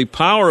the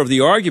power of the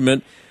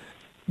argument.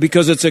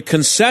 because it's a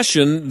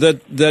concession that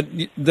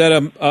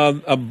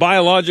a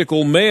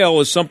biological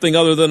male is something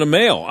other than a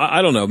male.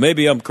 I don't know.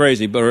 Maybe I'm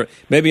crazy, or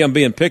maybe I'm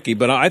being picky,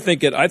 but I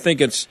think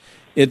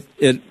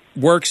it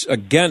works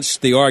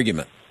against the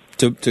argument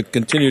to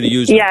continue to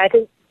use it. Yeah,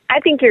 I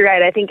think you're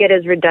right. I think it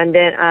is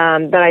redundant,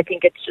 but I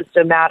think it's just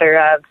a matter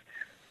of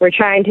we're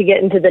trying to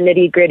get into the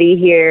nitty gritty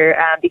here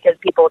because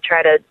people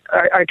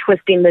are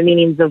twisting the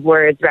meanings of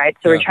words, right?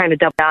 So we're trying to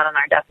double down on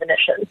our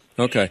definitions.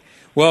 Okay.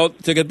 Well,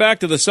 to get back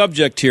to the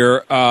subject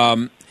here,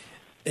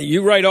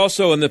 you write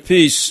also in the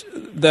piece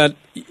that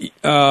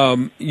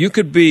you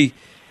could be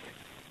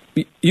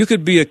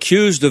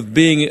accused of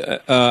being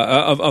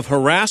of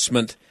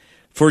harassment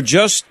for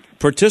just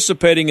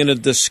participating in a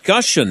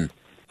discussion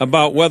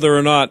about whether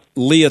or not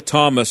Leah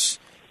Thomas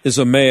is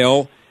a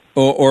male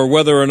or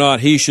whether or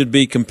not he should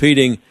be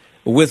competing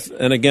with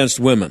and against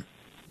women.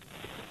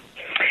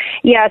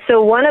 Yeah,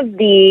 so one of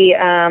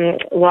the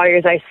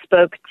lawyers I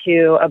spoke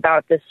to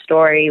about this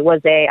story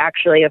was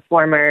actually a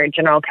former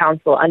general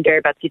counsel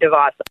under Betsy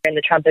DeVos in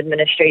the Trump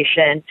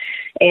administration.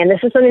 And this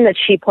is something that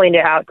she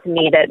pointed out to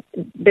me, that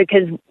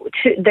because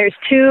there's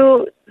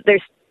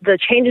the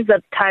changes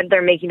that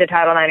they're making to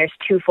Title IX is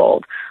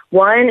twofold.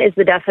 One is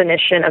the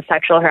definition of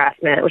sexual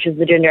harassment, which is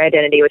the gender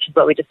identity, which is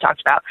what we just talked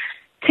about.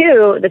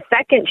 Two, the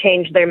second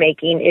change they're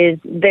making is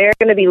they're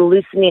going to be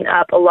loosening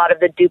up a lot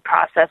of the due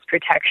process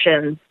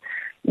protections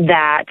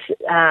that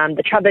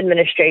the Trump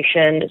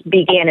administration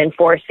began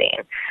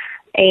enforcing.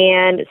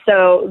 And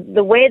so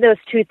the way those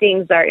two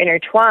things are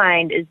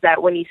intertwined is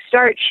that when you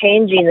start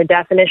changing the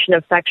definition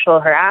of sexual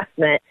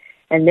harassment,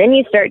 and then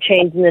you start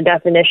changing the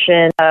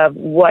definition of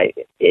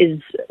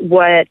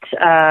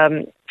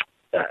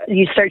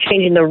you start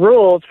changing the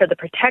rules for the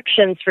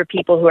protections for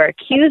people who are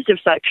accused of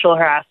sexual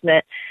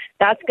harassment,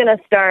 that's going to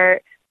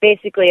start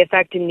basically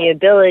affecting the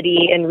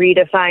ability and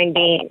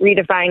redefining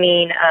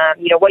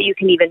what you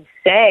can even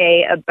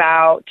say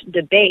about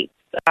debates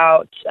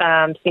about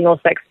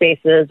single-sex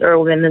spaces or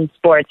women's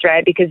sports,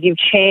 right? Because you've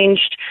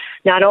changed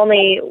not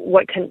only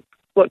what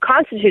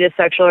constitutes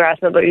sexual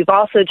harassment, but we've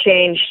also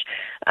changed,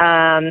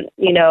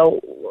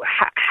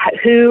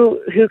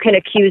 who can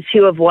accuse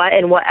who of what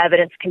and what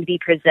evidence can be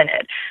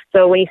presented.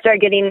 So when you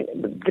start getting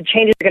the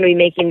changes they're going to be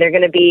making, they're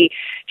going to be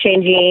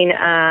changing,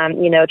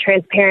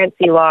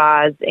 transparency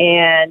laws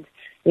and,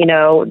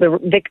 the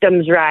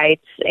victims'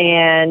 rights.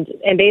 And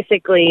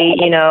basically,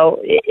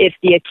 if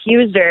the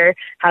accuser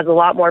has a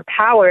lot more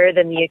power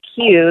than the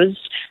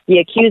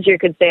accuser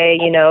could say,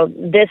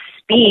 this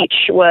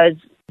speech was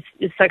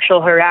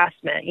sexual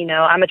harassment.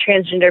 I'm a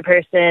transgender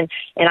person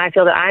and I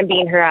feel that I'm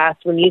being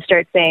harassed when you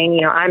start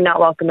saying, I'm not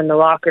welcome in the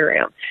locker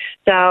room.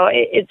 So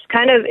it's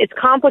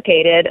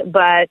complicated,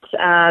 but,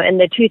 and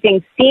the two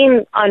things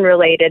seem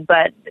unrelated,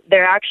 but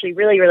they're actually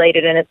really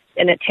related.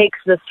 And it takes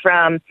this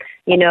from,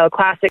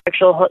 classic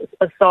sexual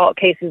assault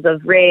cases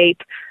of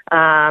rape,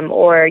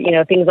 or,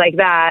 things like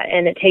that.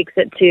 And it takes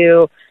it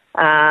to,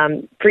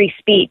 free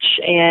speech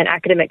and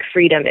academic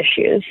freedom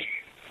issues.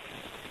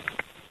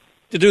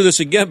 To do this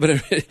again,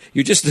 but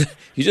you just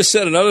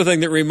said another thing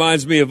that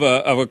reminds me of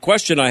a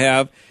question I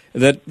have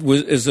that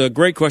is a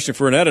great question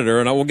for an editor,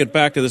 and I will get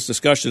back to this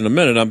discussion in a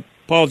minute. I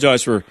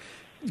apologize for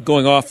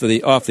going off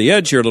the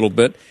edge here a little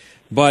bit,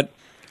 but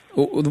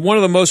one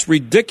of the most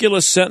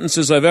ridiculous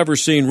sentences I've ever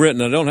seen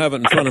written, I don't have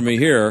it in front of me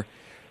here,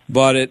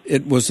 but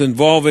it was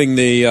involving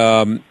the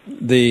and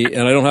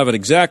I don't have it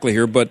exactly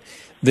here, but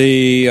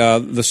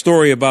the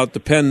story about the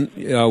Penn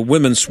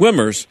women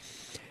swimmers.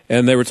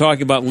 And they were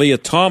talking about Leah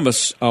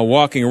Thomas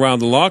walking around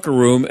the locker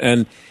room,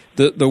 and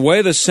the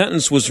way the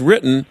sentence was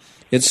written,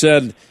 it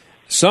said,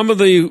 some of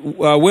the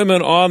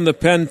women on the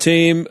Penn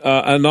team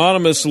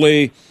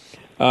anonymously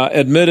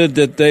admitted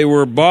that they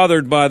were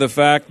bothered by the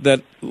fact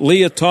that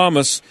Leah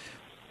Thomas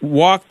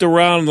walked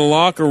around the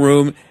locker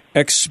room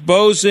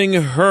exposing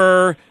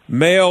her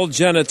male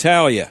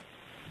genitalia.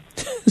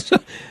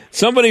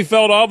 Somebody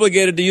felt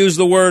obligated to use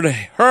the word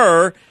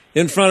her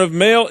in front of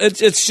male.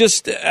 It's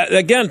just,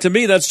 again, to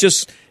me, it's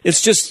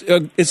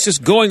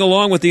just going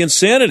along with the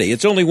insanity.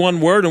 It's only one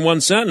word and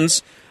one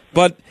sentence,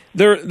 but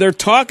they're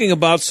talking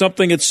about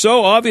something that's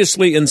so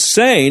obviously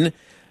insane,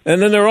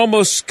 and then they're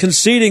almost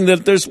conceding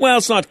that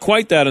it's not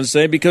quite that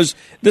insane because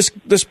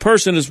this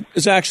person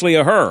is actually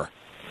a her.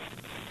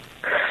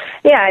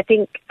 Yeah, I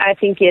think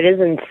it is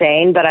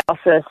insane, but I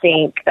also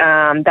think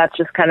that's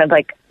just kind of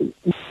like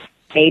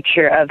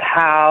nature of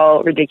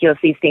how ridiculous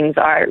these things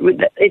are.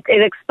 It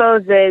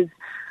exposes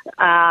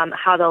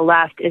how the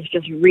left is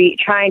just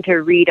trying to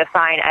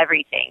redefine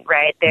everything,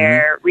 right?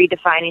 They're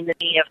redefining the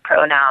meaning of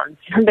pronouns.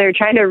 They're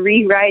trying to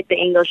rewrite the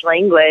English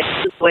language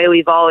the way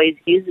we've always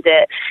used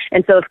it.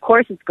 And so, of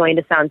course, it's going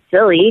to sound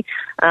silly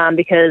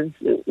because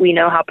we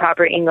know how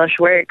proper English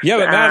works. Yeah,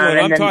 but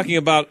Madeline, I'm talking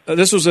about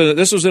this was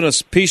in a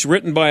piece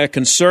written by a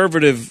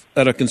conservative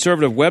at a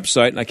conservative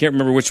website, and I can't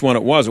remember which one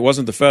it was. It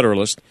wasn't the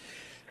Federalist.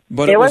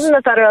 But it wasn't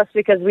the Federalist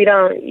because we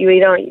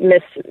don't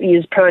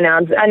misuse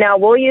pronouns. Now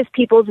we'll use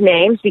people's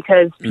names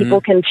because people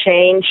can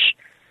change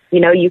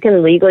you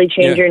can legally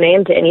change your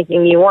name to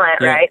anything you want,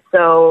 right?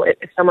 So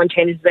if someone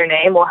changes their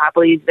name, we'll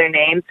happily use their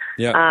name.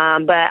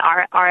 But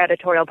our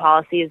editorial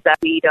policy is that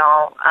we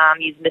don't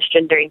use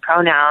misgendering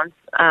pronouns.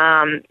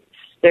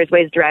 There's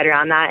ways to write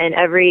around that, and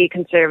every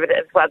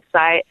conservative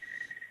website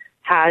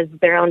has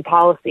their own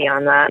policy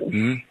on that.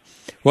 Mm-hmm.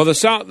 Well,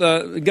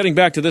 getting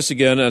back to this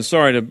again, and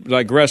sorry to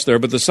digress there,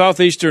 but the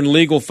Southeastern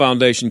Legal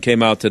Foundation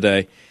came out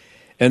today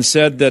and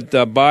said that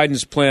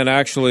Biden's plan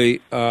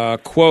actually,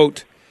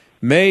 quote,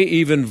 may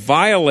even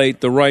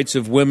violate the rights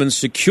of women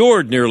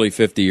secured nearly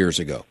 50 years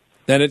ago.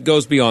 Then it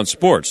goes beyond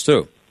sports,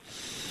 too.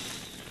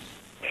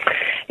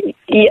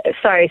 Yeah,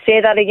 sorry,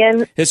 say that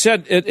again. It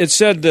said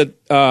that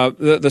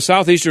the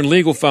Southeastern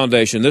Legal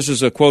Foundation, this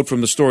is a quote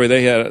from the story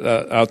they had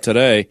out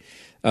today,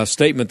 a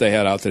statement they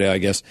had out today, I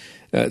guess.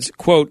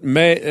 Quote,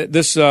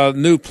 this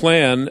new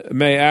plan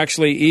may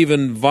actually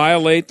even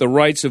violate the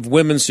rights of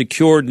women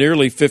secured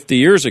nearly 50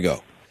 years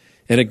ago.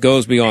 And it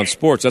goes beyond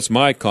sports. That's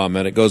my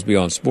comment. It goes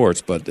beyond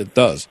sports, but it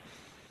does.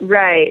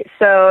 Right.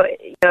 So,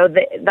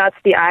 that's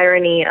the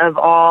irony of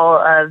all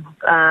of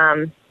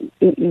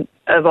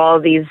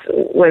these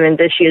women's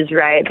issues,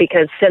 right?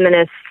 Because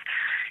feminists,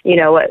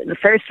 the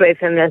first wave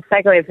feminists,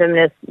 second wave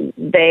feminists,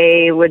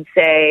 they would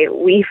say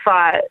we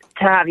fought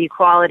to have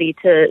equality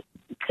to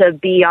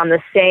be on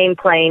the same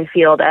playing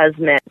field as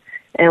men,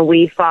 and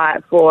we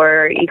fought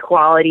for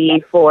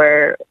equality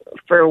for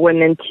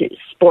women to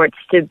sports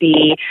to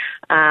be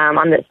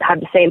have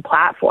the same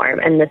platform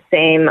and the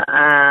same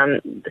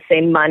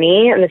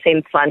money and the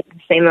same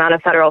amount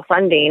of federal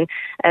funding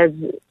as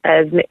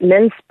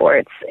men's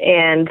sports,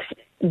 and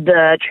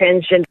the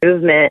transgender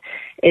movement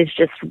is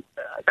just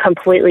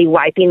completely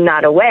wiping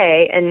that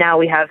away, and now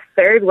we have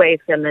third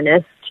wave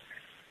feminists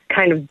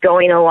kind of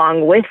going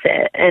along with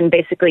it and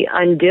basically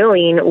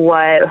undoing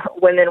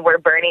what women were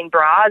burning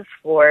bras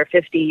for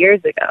 50 years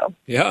ago.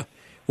 Yeah.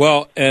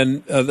 Well,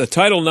 and the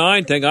Title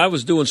IX thing, I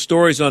was doing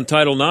stories on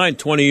Title IX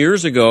 20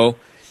 years ago,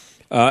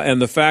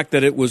 and the fact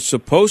that it was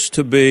supposed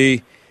to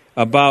be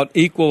about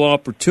equal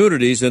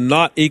opportunities and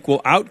not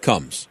equal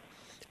outcomes.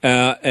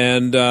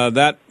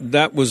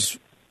 That was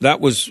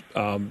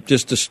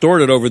just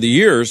distorted over the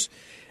years,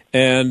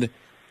 and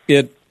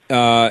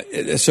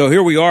so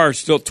here we are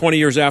still 20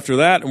 years after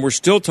that, and we're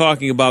still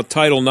talking about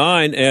Title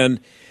IX, and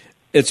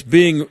it's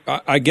being,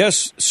 I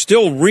guess,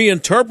 still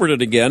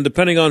reinterpreted again,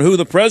 depending on who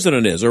the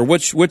president is or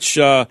which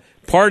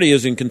party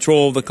is in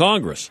control of the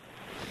Congress.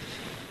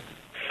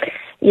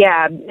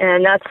 Yeah,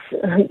 and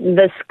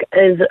this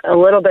is a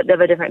little bit of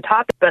a different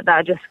topic, but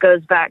that just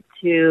goes back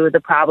to the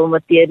problem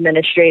with the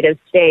administrative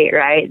state,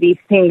 right? These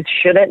things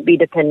shouldn't be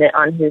dependent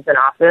on who's in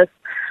office,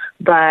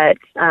 but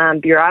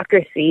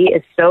bureaucracy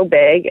is so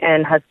big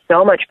and has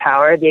so much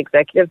power. The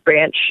executive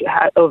branch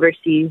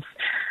oversees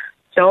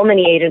so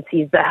many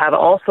agencies that have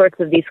all sorts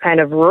of these kind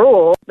of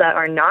rules that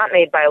are not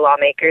made by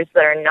lawmakers,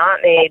 that are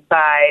not made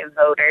by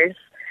voters.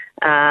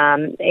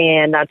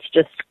 And that's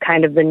just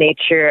kind of the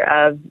nature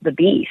of the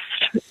beast,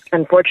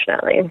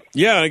 unfortunately.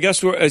 Yeah, I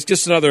guess it's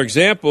just another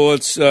example.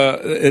 It's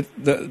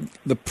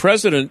the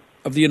president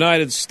of the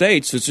United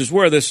States, which is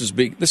where this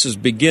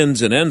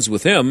begins and ends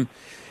with him,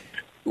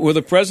 where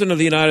the president of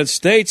the United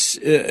States,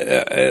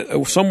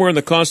 somewhere in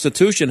the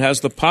Constitution, has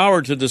the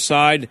power to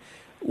decide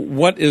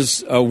what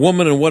is a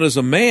woman and what is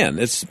a man.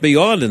 It's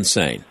beyond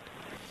insane.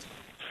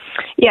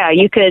 Yeah,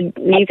 you could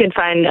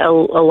find a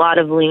lot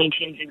of Looney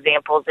Tunes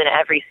examples in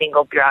every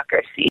single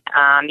bureaucracy.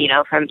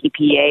 From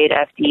EPA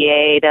to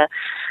FDA to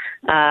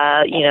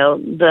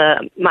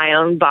my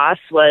own boss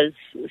was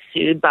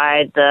sued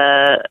by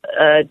the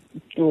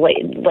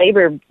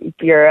labor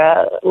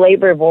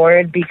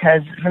board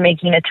because for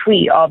making a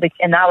tweet,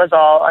 and that was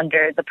all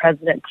under the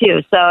president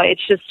too. So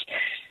it's just.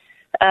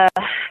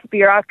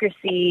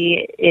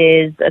 Bureaucracy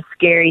is a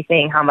scary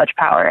thing, how much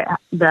power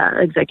the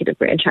executive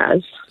branch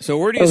has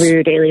over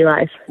your daily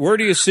life. Where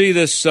do you see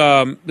this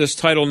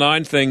Title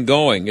IX thing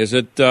going? Is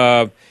it,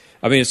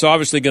 it's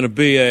obviously going to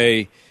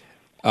be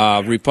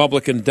a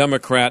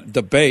Republican-Democrat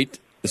debate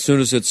as soon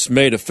as it's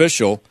made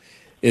official.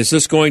 Is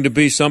this going to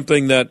be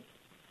something that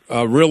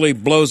really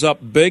blows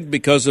up big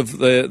because of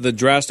the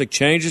drastic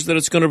changes that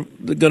it's going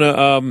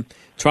to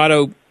try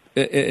to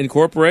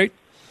incorporate?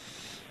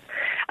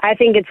 I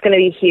think it's going to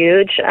be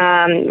huge.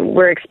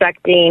 We're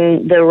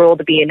expecting the rule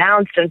to be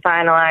announced and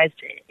finalized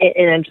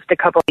in just a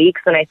couple of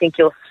weeks, and I think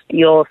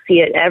you'll see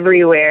it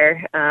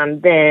everywhere.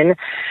 Then,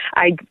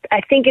 I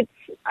think it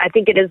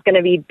is going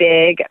to be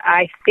big.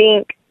 I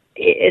think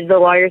the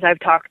lawyers I've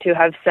talked to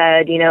have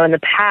said, in the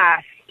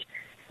past,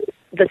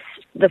 the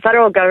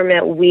federal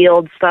government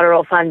wields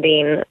federal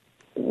funding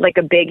like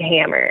a big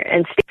hammer,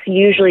 and states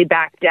usually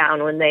back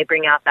down when they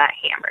bring out that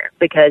hammer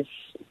because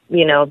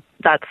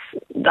that's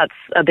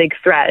a big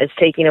threat, is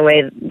taking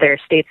away their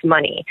state's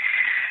money.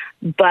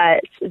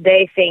 But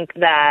they think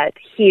that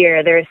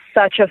here there's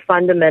such a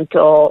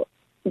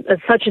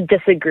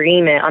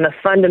disagreement on a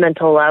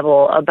fundamental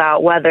level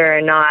about whether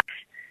or not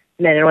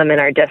men and women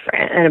are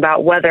different and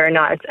about whether or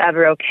not it's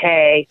ever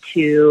okay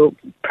to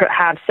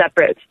have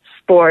separate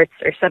sports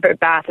or separate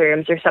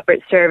bathrooms or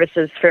separate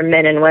services for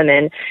men and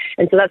women.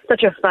 And so that's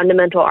such a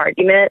fundamental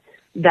argument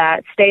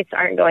that states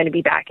aren't going to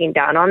be backing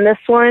down on this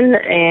one,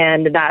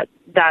 and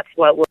that's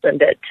what will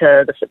send it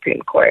to the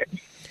Supreme Court.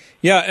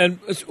 Yeah, and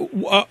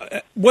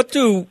what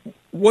is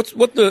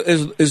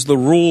the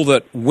role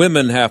that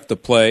women have to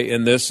play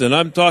in this? And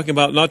I'm talking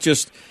about not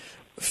just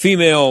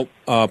female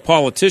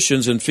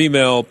politicians and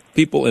female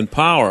people in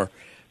power,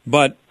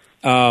 but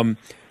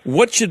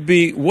what should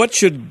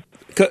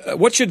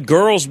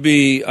girls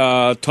be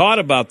taught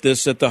about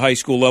this at the high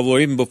school level or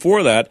even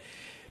before that?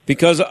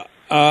 Because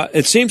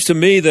it seems to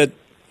me that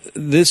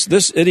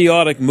this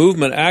idiotic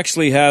movement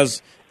actually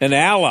has an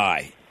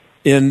ally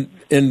in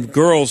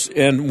girls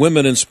and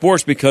women in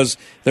sports because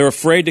they're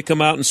afraid to come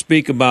out and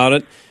speak about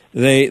it.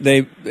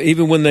 They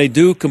even when they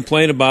do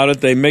complain about it,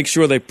 they make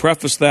sure they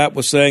preface that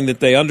with saying that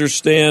they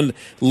understand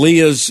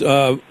Leah's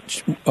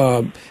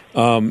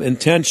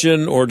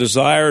intention or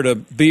desire to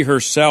be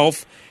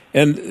herself,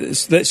 and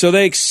so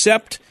they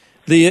accept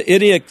the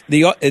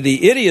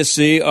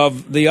idiocy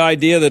of the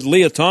idea that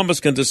Leah Thomas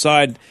can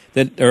decide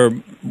that, or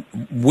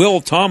Will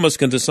Thomas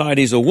can decide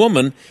he's a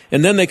woman,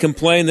 and then they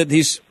complain that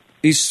he's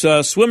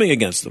swimming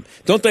against them.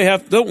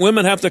 Don't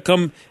women have to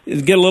come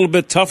get a little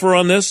bit tougher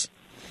on this?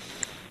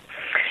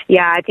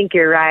 Yeah, I think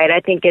you're right.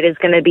 I think it is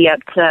going to be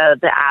up to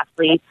the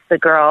athletes, the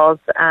girls,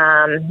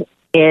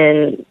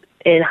 in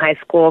high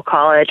school,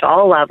 college,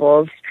 all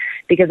levels,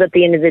 because at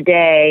the end of the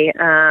day,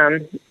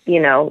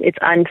 it's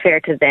unfair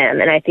to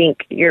them. And I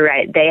think you're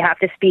right. They have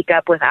to speak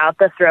up without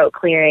the throat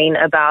clearing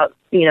about,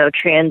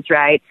 trans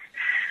rights.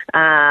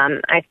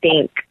 I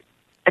think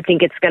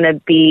it's going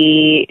to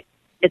be.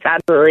 It's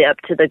absolutely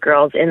up to the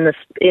girls in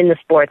the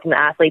sports and the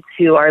athletes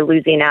who are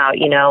losing out.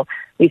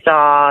 We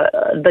saw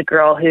the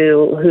girl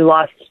who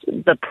lost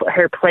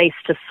her place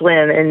to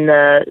swim in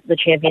the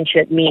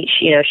championship meet.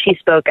 She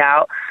spoke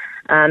out,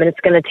 and it's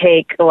going to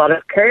take a lot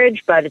of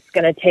courage, but it's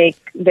going to take.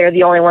 They're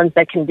the only ones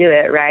that can do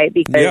it, right?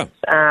 Because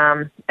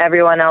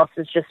everyone else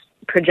is just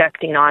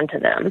projecting onto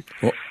them.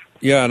 Well,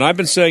 yeah, and I've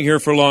been saying here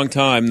for a long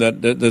time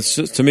that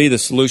to me the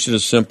solution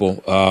is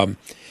simple.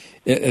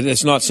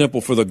 It's not simple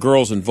for the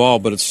girls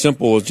involved, but it's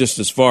simple just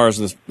as far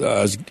as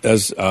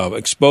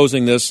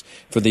exposing this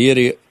for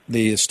the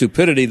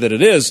stupidity that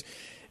it is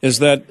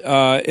that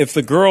if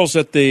the girls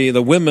at the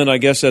women, I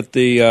guess at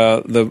the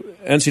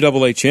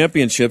NCAA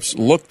championships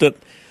looked at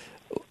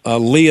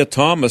Leah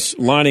Thomas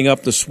lining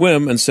up to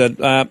swim and said,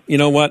 you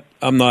know what,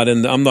 I'm not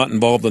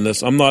involved in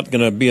this. I'm not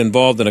going to be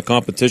involved in a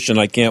competition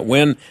I can't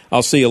win.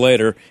 I'll see you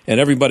later, and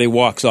everybody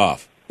walks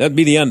off. That'd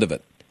be the end of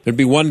it. There'd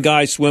be one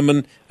guy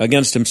swimming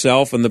against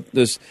himself, and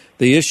the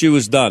issue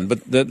is done.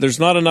 But there's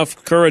not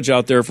enough courage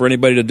out there for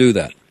anybody to do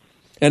that,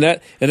 and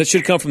it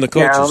should come from the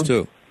coaches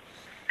too.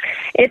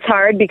 It's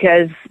hard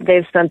because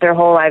they've spent their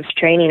whole lives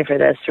training for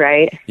this,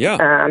 right?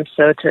 Yeah.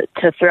 So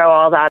to throw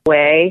all that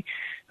away,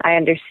 I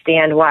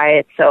understand why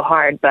it's so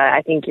hard. But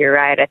I think you're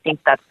right. I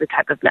think that's the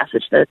type of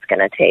message that it's going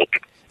to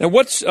take. And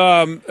what's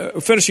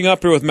finishing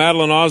up here with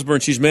Madeline Osborne?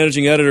 She's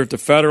managing editor at The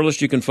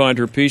Federalist. You can find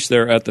her piece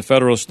there at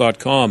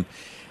thefederalist.com.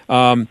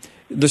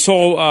 This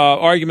whole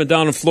argument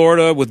down in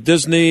Florida with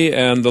Disney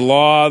and the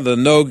law, the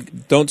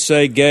don't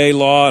say gay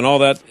law, and all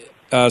that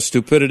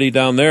stupidity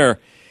down there.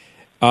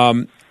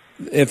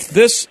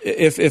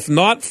 If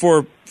not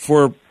for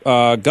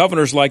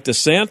governors like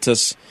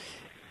DeSantis,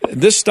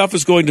 this stuff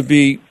is going to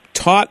be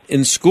taught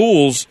in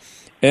schools,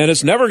 and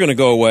it's never going to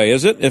go away,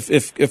 is it?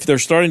 If they're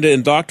starting to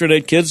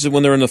indoctrinate kids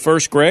when they're in the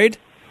first grade.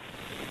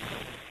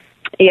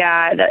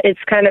 Yeah, it's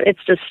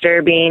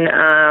disturbing.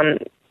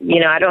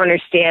 I don't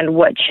understand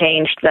what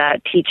changed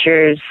that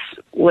teachers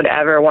would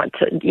ever want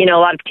to, a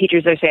lot of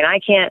teachers are saying, I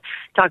can't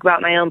talk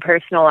about my own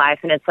personal life.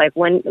 And it's like,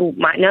 none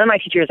of my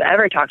teachers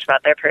ever talked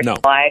about their personal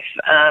life.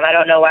 I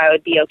don't know why it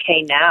would be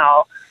okay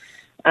now.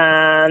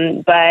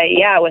 But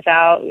yeah,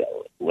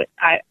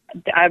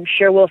 I'm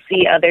sure we'll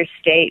see other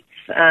states,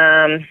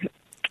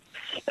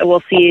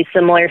 we'll see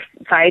similar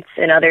fights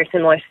in other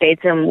similar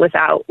states and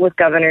with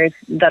governors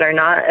that are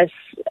not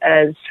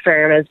as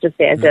firm as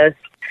DeSantis.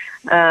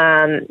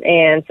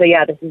 And so,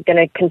 yeah, this is going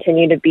to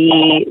continue to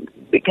be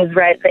because,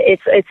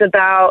 it's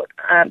about,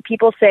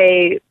 people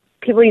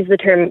use the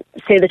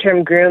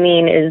term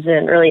grooming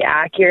isn't really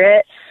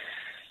accurate,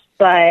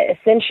 but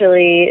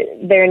essentially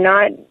they're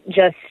not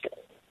just,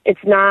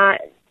 it's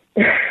not,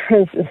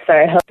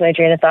 sorry, I lost my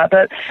train of thought,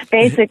 but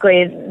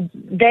basically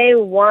they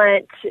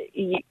want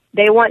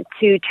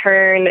to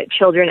turn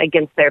children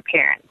against their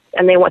parents,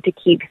 and they want to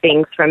keep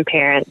things from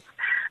parents.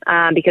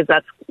 Because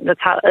that's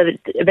how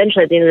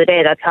eventually at the end of the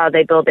day, that's how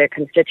they build their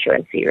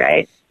constituency,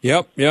 right?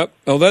 Yep.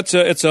 Well,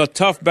 it's a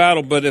tough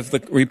battle, but if the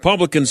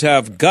Republicans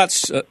have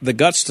the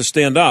guts to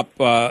stand up,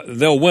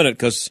 they'll win it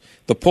because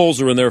the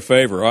polls are in their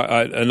favor.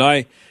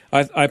 I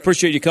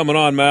appreciate you coming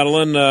on,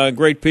 Madeline.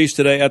 Great piece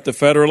today at The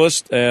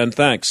Federalist, and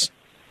thanks.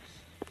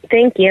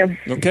 Thank you.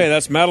 Okay,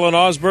 that's Madeline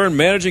Osborne,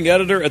 managing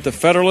editor at The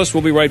Federalist.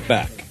 We'll be right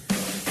back.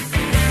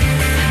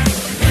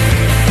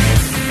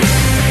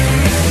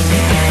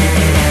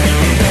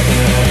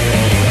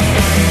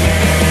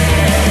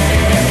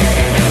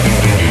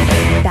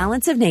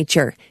 of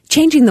Nature,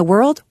 changing the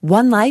world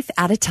one life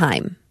at a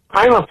time.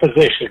 I'm a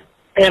physician,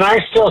 and I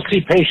still see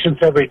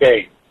patients every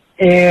day.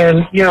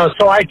 And,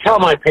 so I tell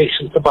my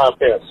patients about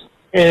this.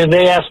 And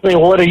they ask me,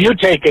 what are you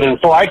taking? And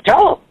so I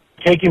tell them,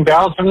 taking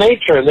Balance of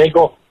Nature. And they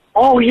go,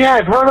 oh, yeah,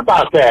 I've heard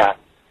about that.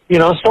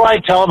 So I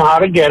tell them how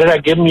to get it. I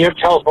give them your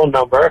telephone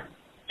number,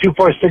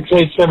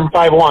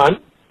 246-8751.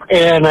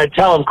 And I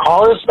tell them,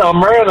 call this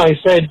number. And I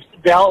said,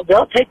 they'll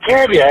take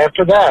care of you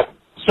after that.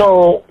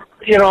 So,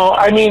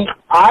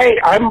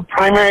 I'm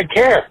primary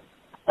care.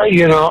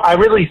 I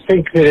really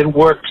think that it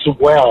works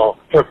well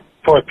for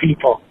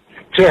people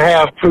to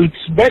have fruits,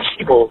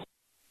 vegetables.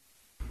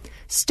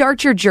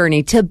 Start your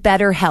journey to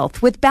better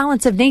health with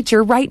Balance of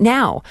Nature right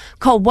now.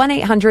 Call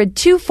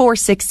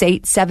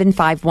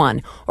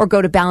 1-800-246-8751 or go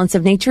to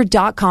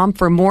balanceofnature.com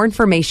for more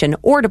information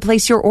or to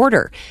place your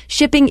order.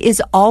 Shipping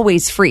is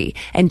always free.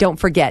 And don't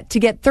forget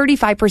to get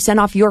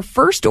 35% off your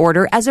first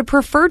order as a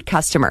preferred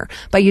customer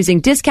by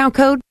using discount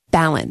code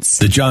BALANCE.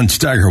 The John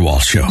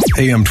Steigerwald Show,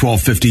 AM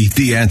 1250,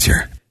 The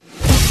Answer.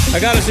 I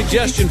got a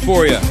suggestion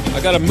for you. I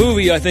got a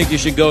movie I think you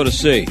should go to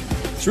see.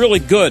 It's really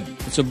good.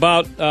 It's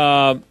about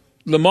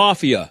the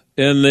mafia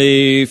in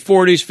the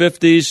 40s,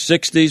 50s,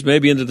 60s,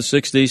 maybe into the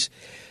 60s.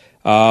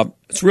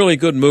 It's a really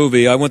good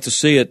movie. I went to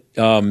see it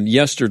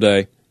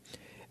yesterday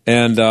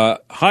and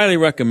highly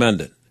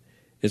recommend it.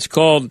 It's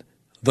called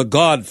The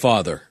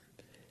Godfather.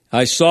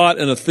 I saw it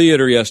in a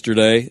theater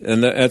yesterday,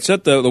 and it's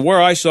at the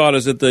where I saw it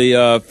is at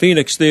the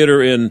Phoenix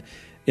Theater in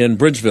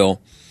Bridgeville.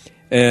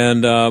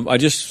 And I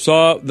just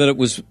saw that it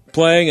was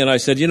playing, and I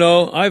said,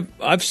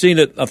 I've seen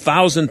it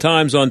 1,000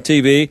 times on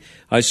TV.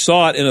 I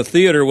saw it in a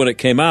theater when it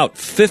came out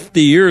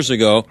 50 years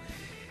ago.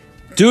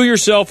 Do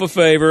yourself a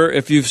favor.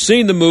 If you've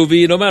seen the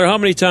movie, no matter how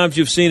many times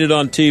you've seen it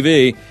on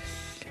TV,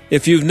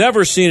 if you've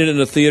never seen it in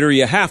a theater,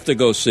 you have to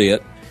go see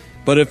it.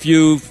 But if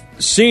you've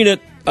seen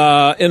it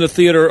in a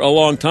theater a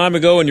long time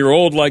ago and you're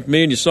old like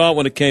me and you saw it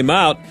when it came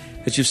out,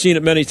 that you've seen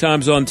it many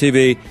times on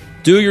TV,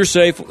 do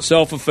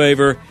yourself a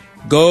favor.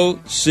 Go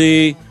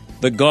see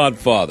The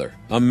Godfather.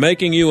 I'm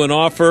making you an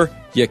offer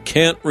you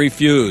can't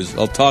refuse.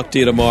 I'll talk to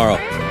you tomorrow.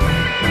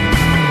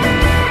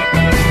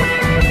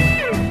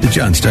 The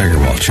John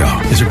Steigerwald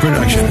Show is a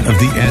production of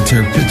The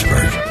Answer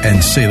Pittsburgh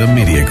and Salem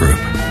Media Group.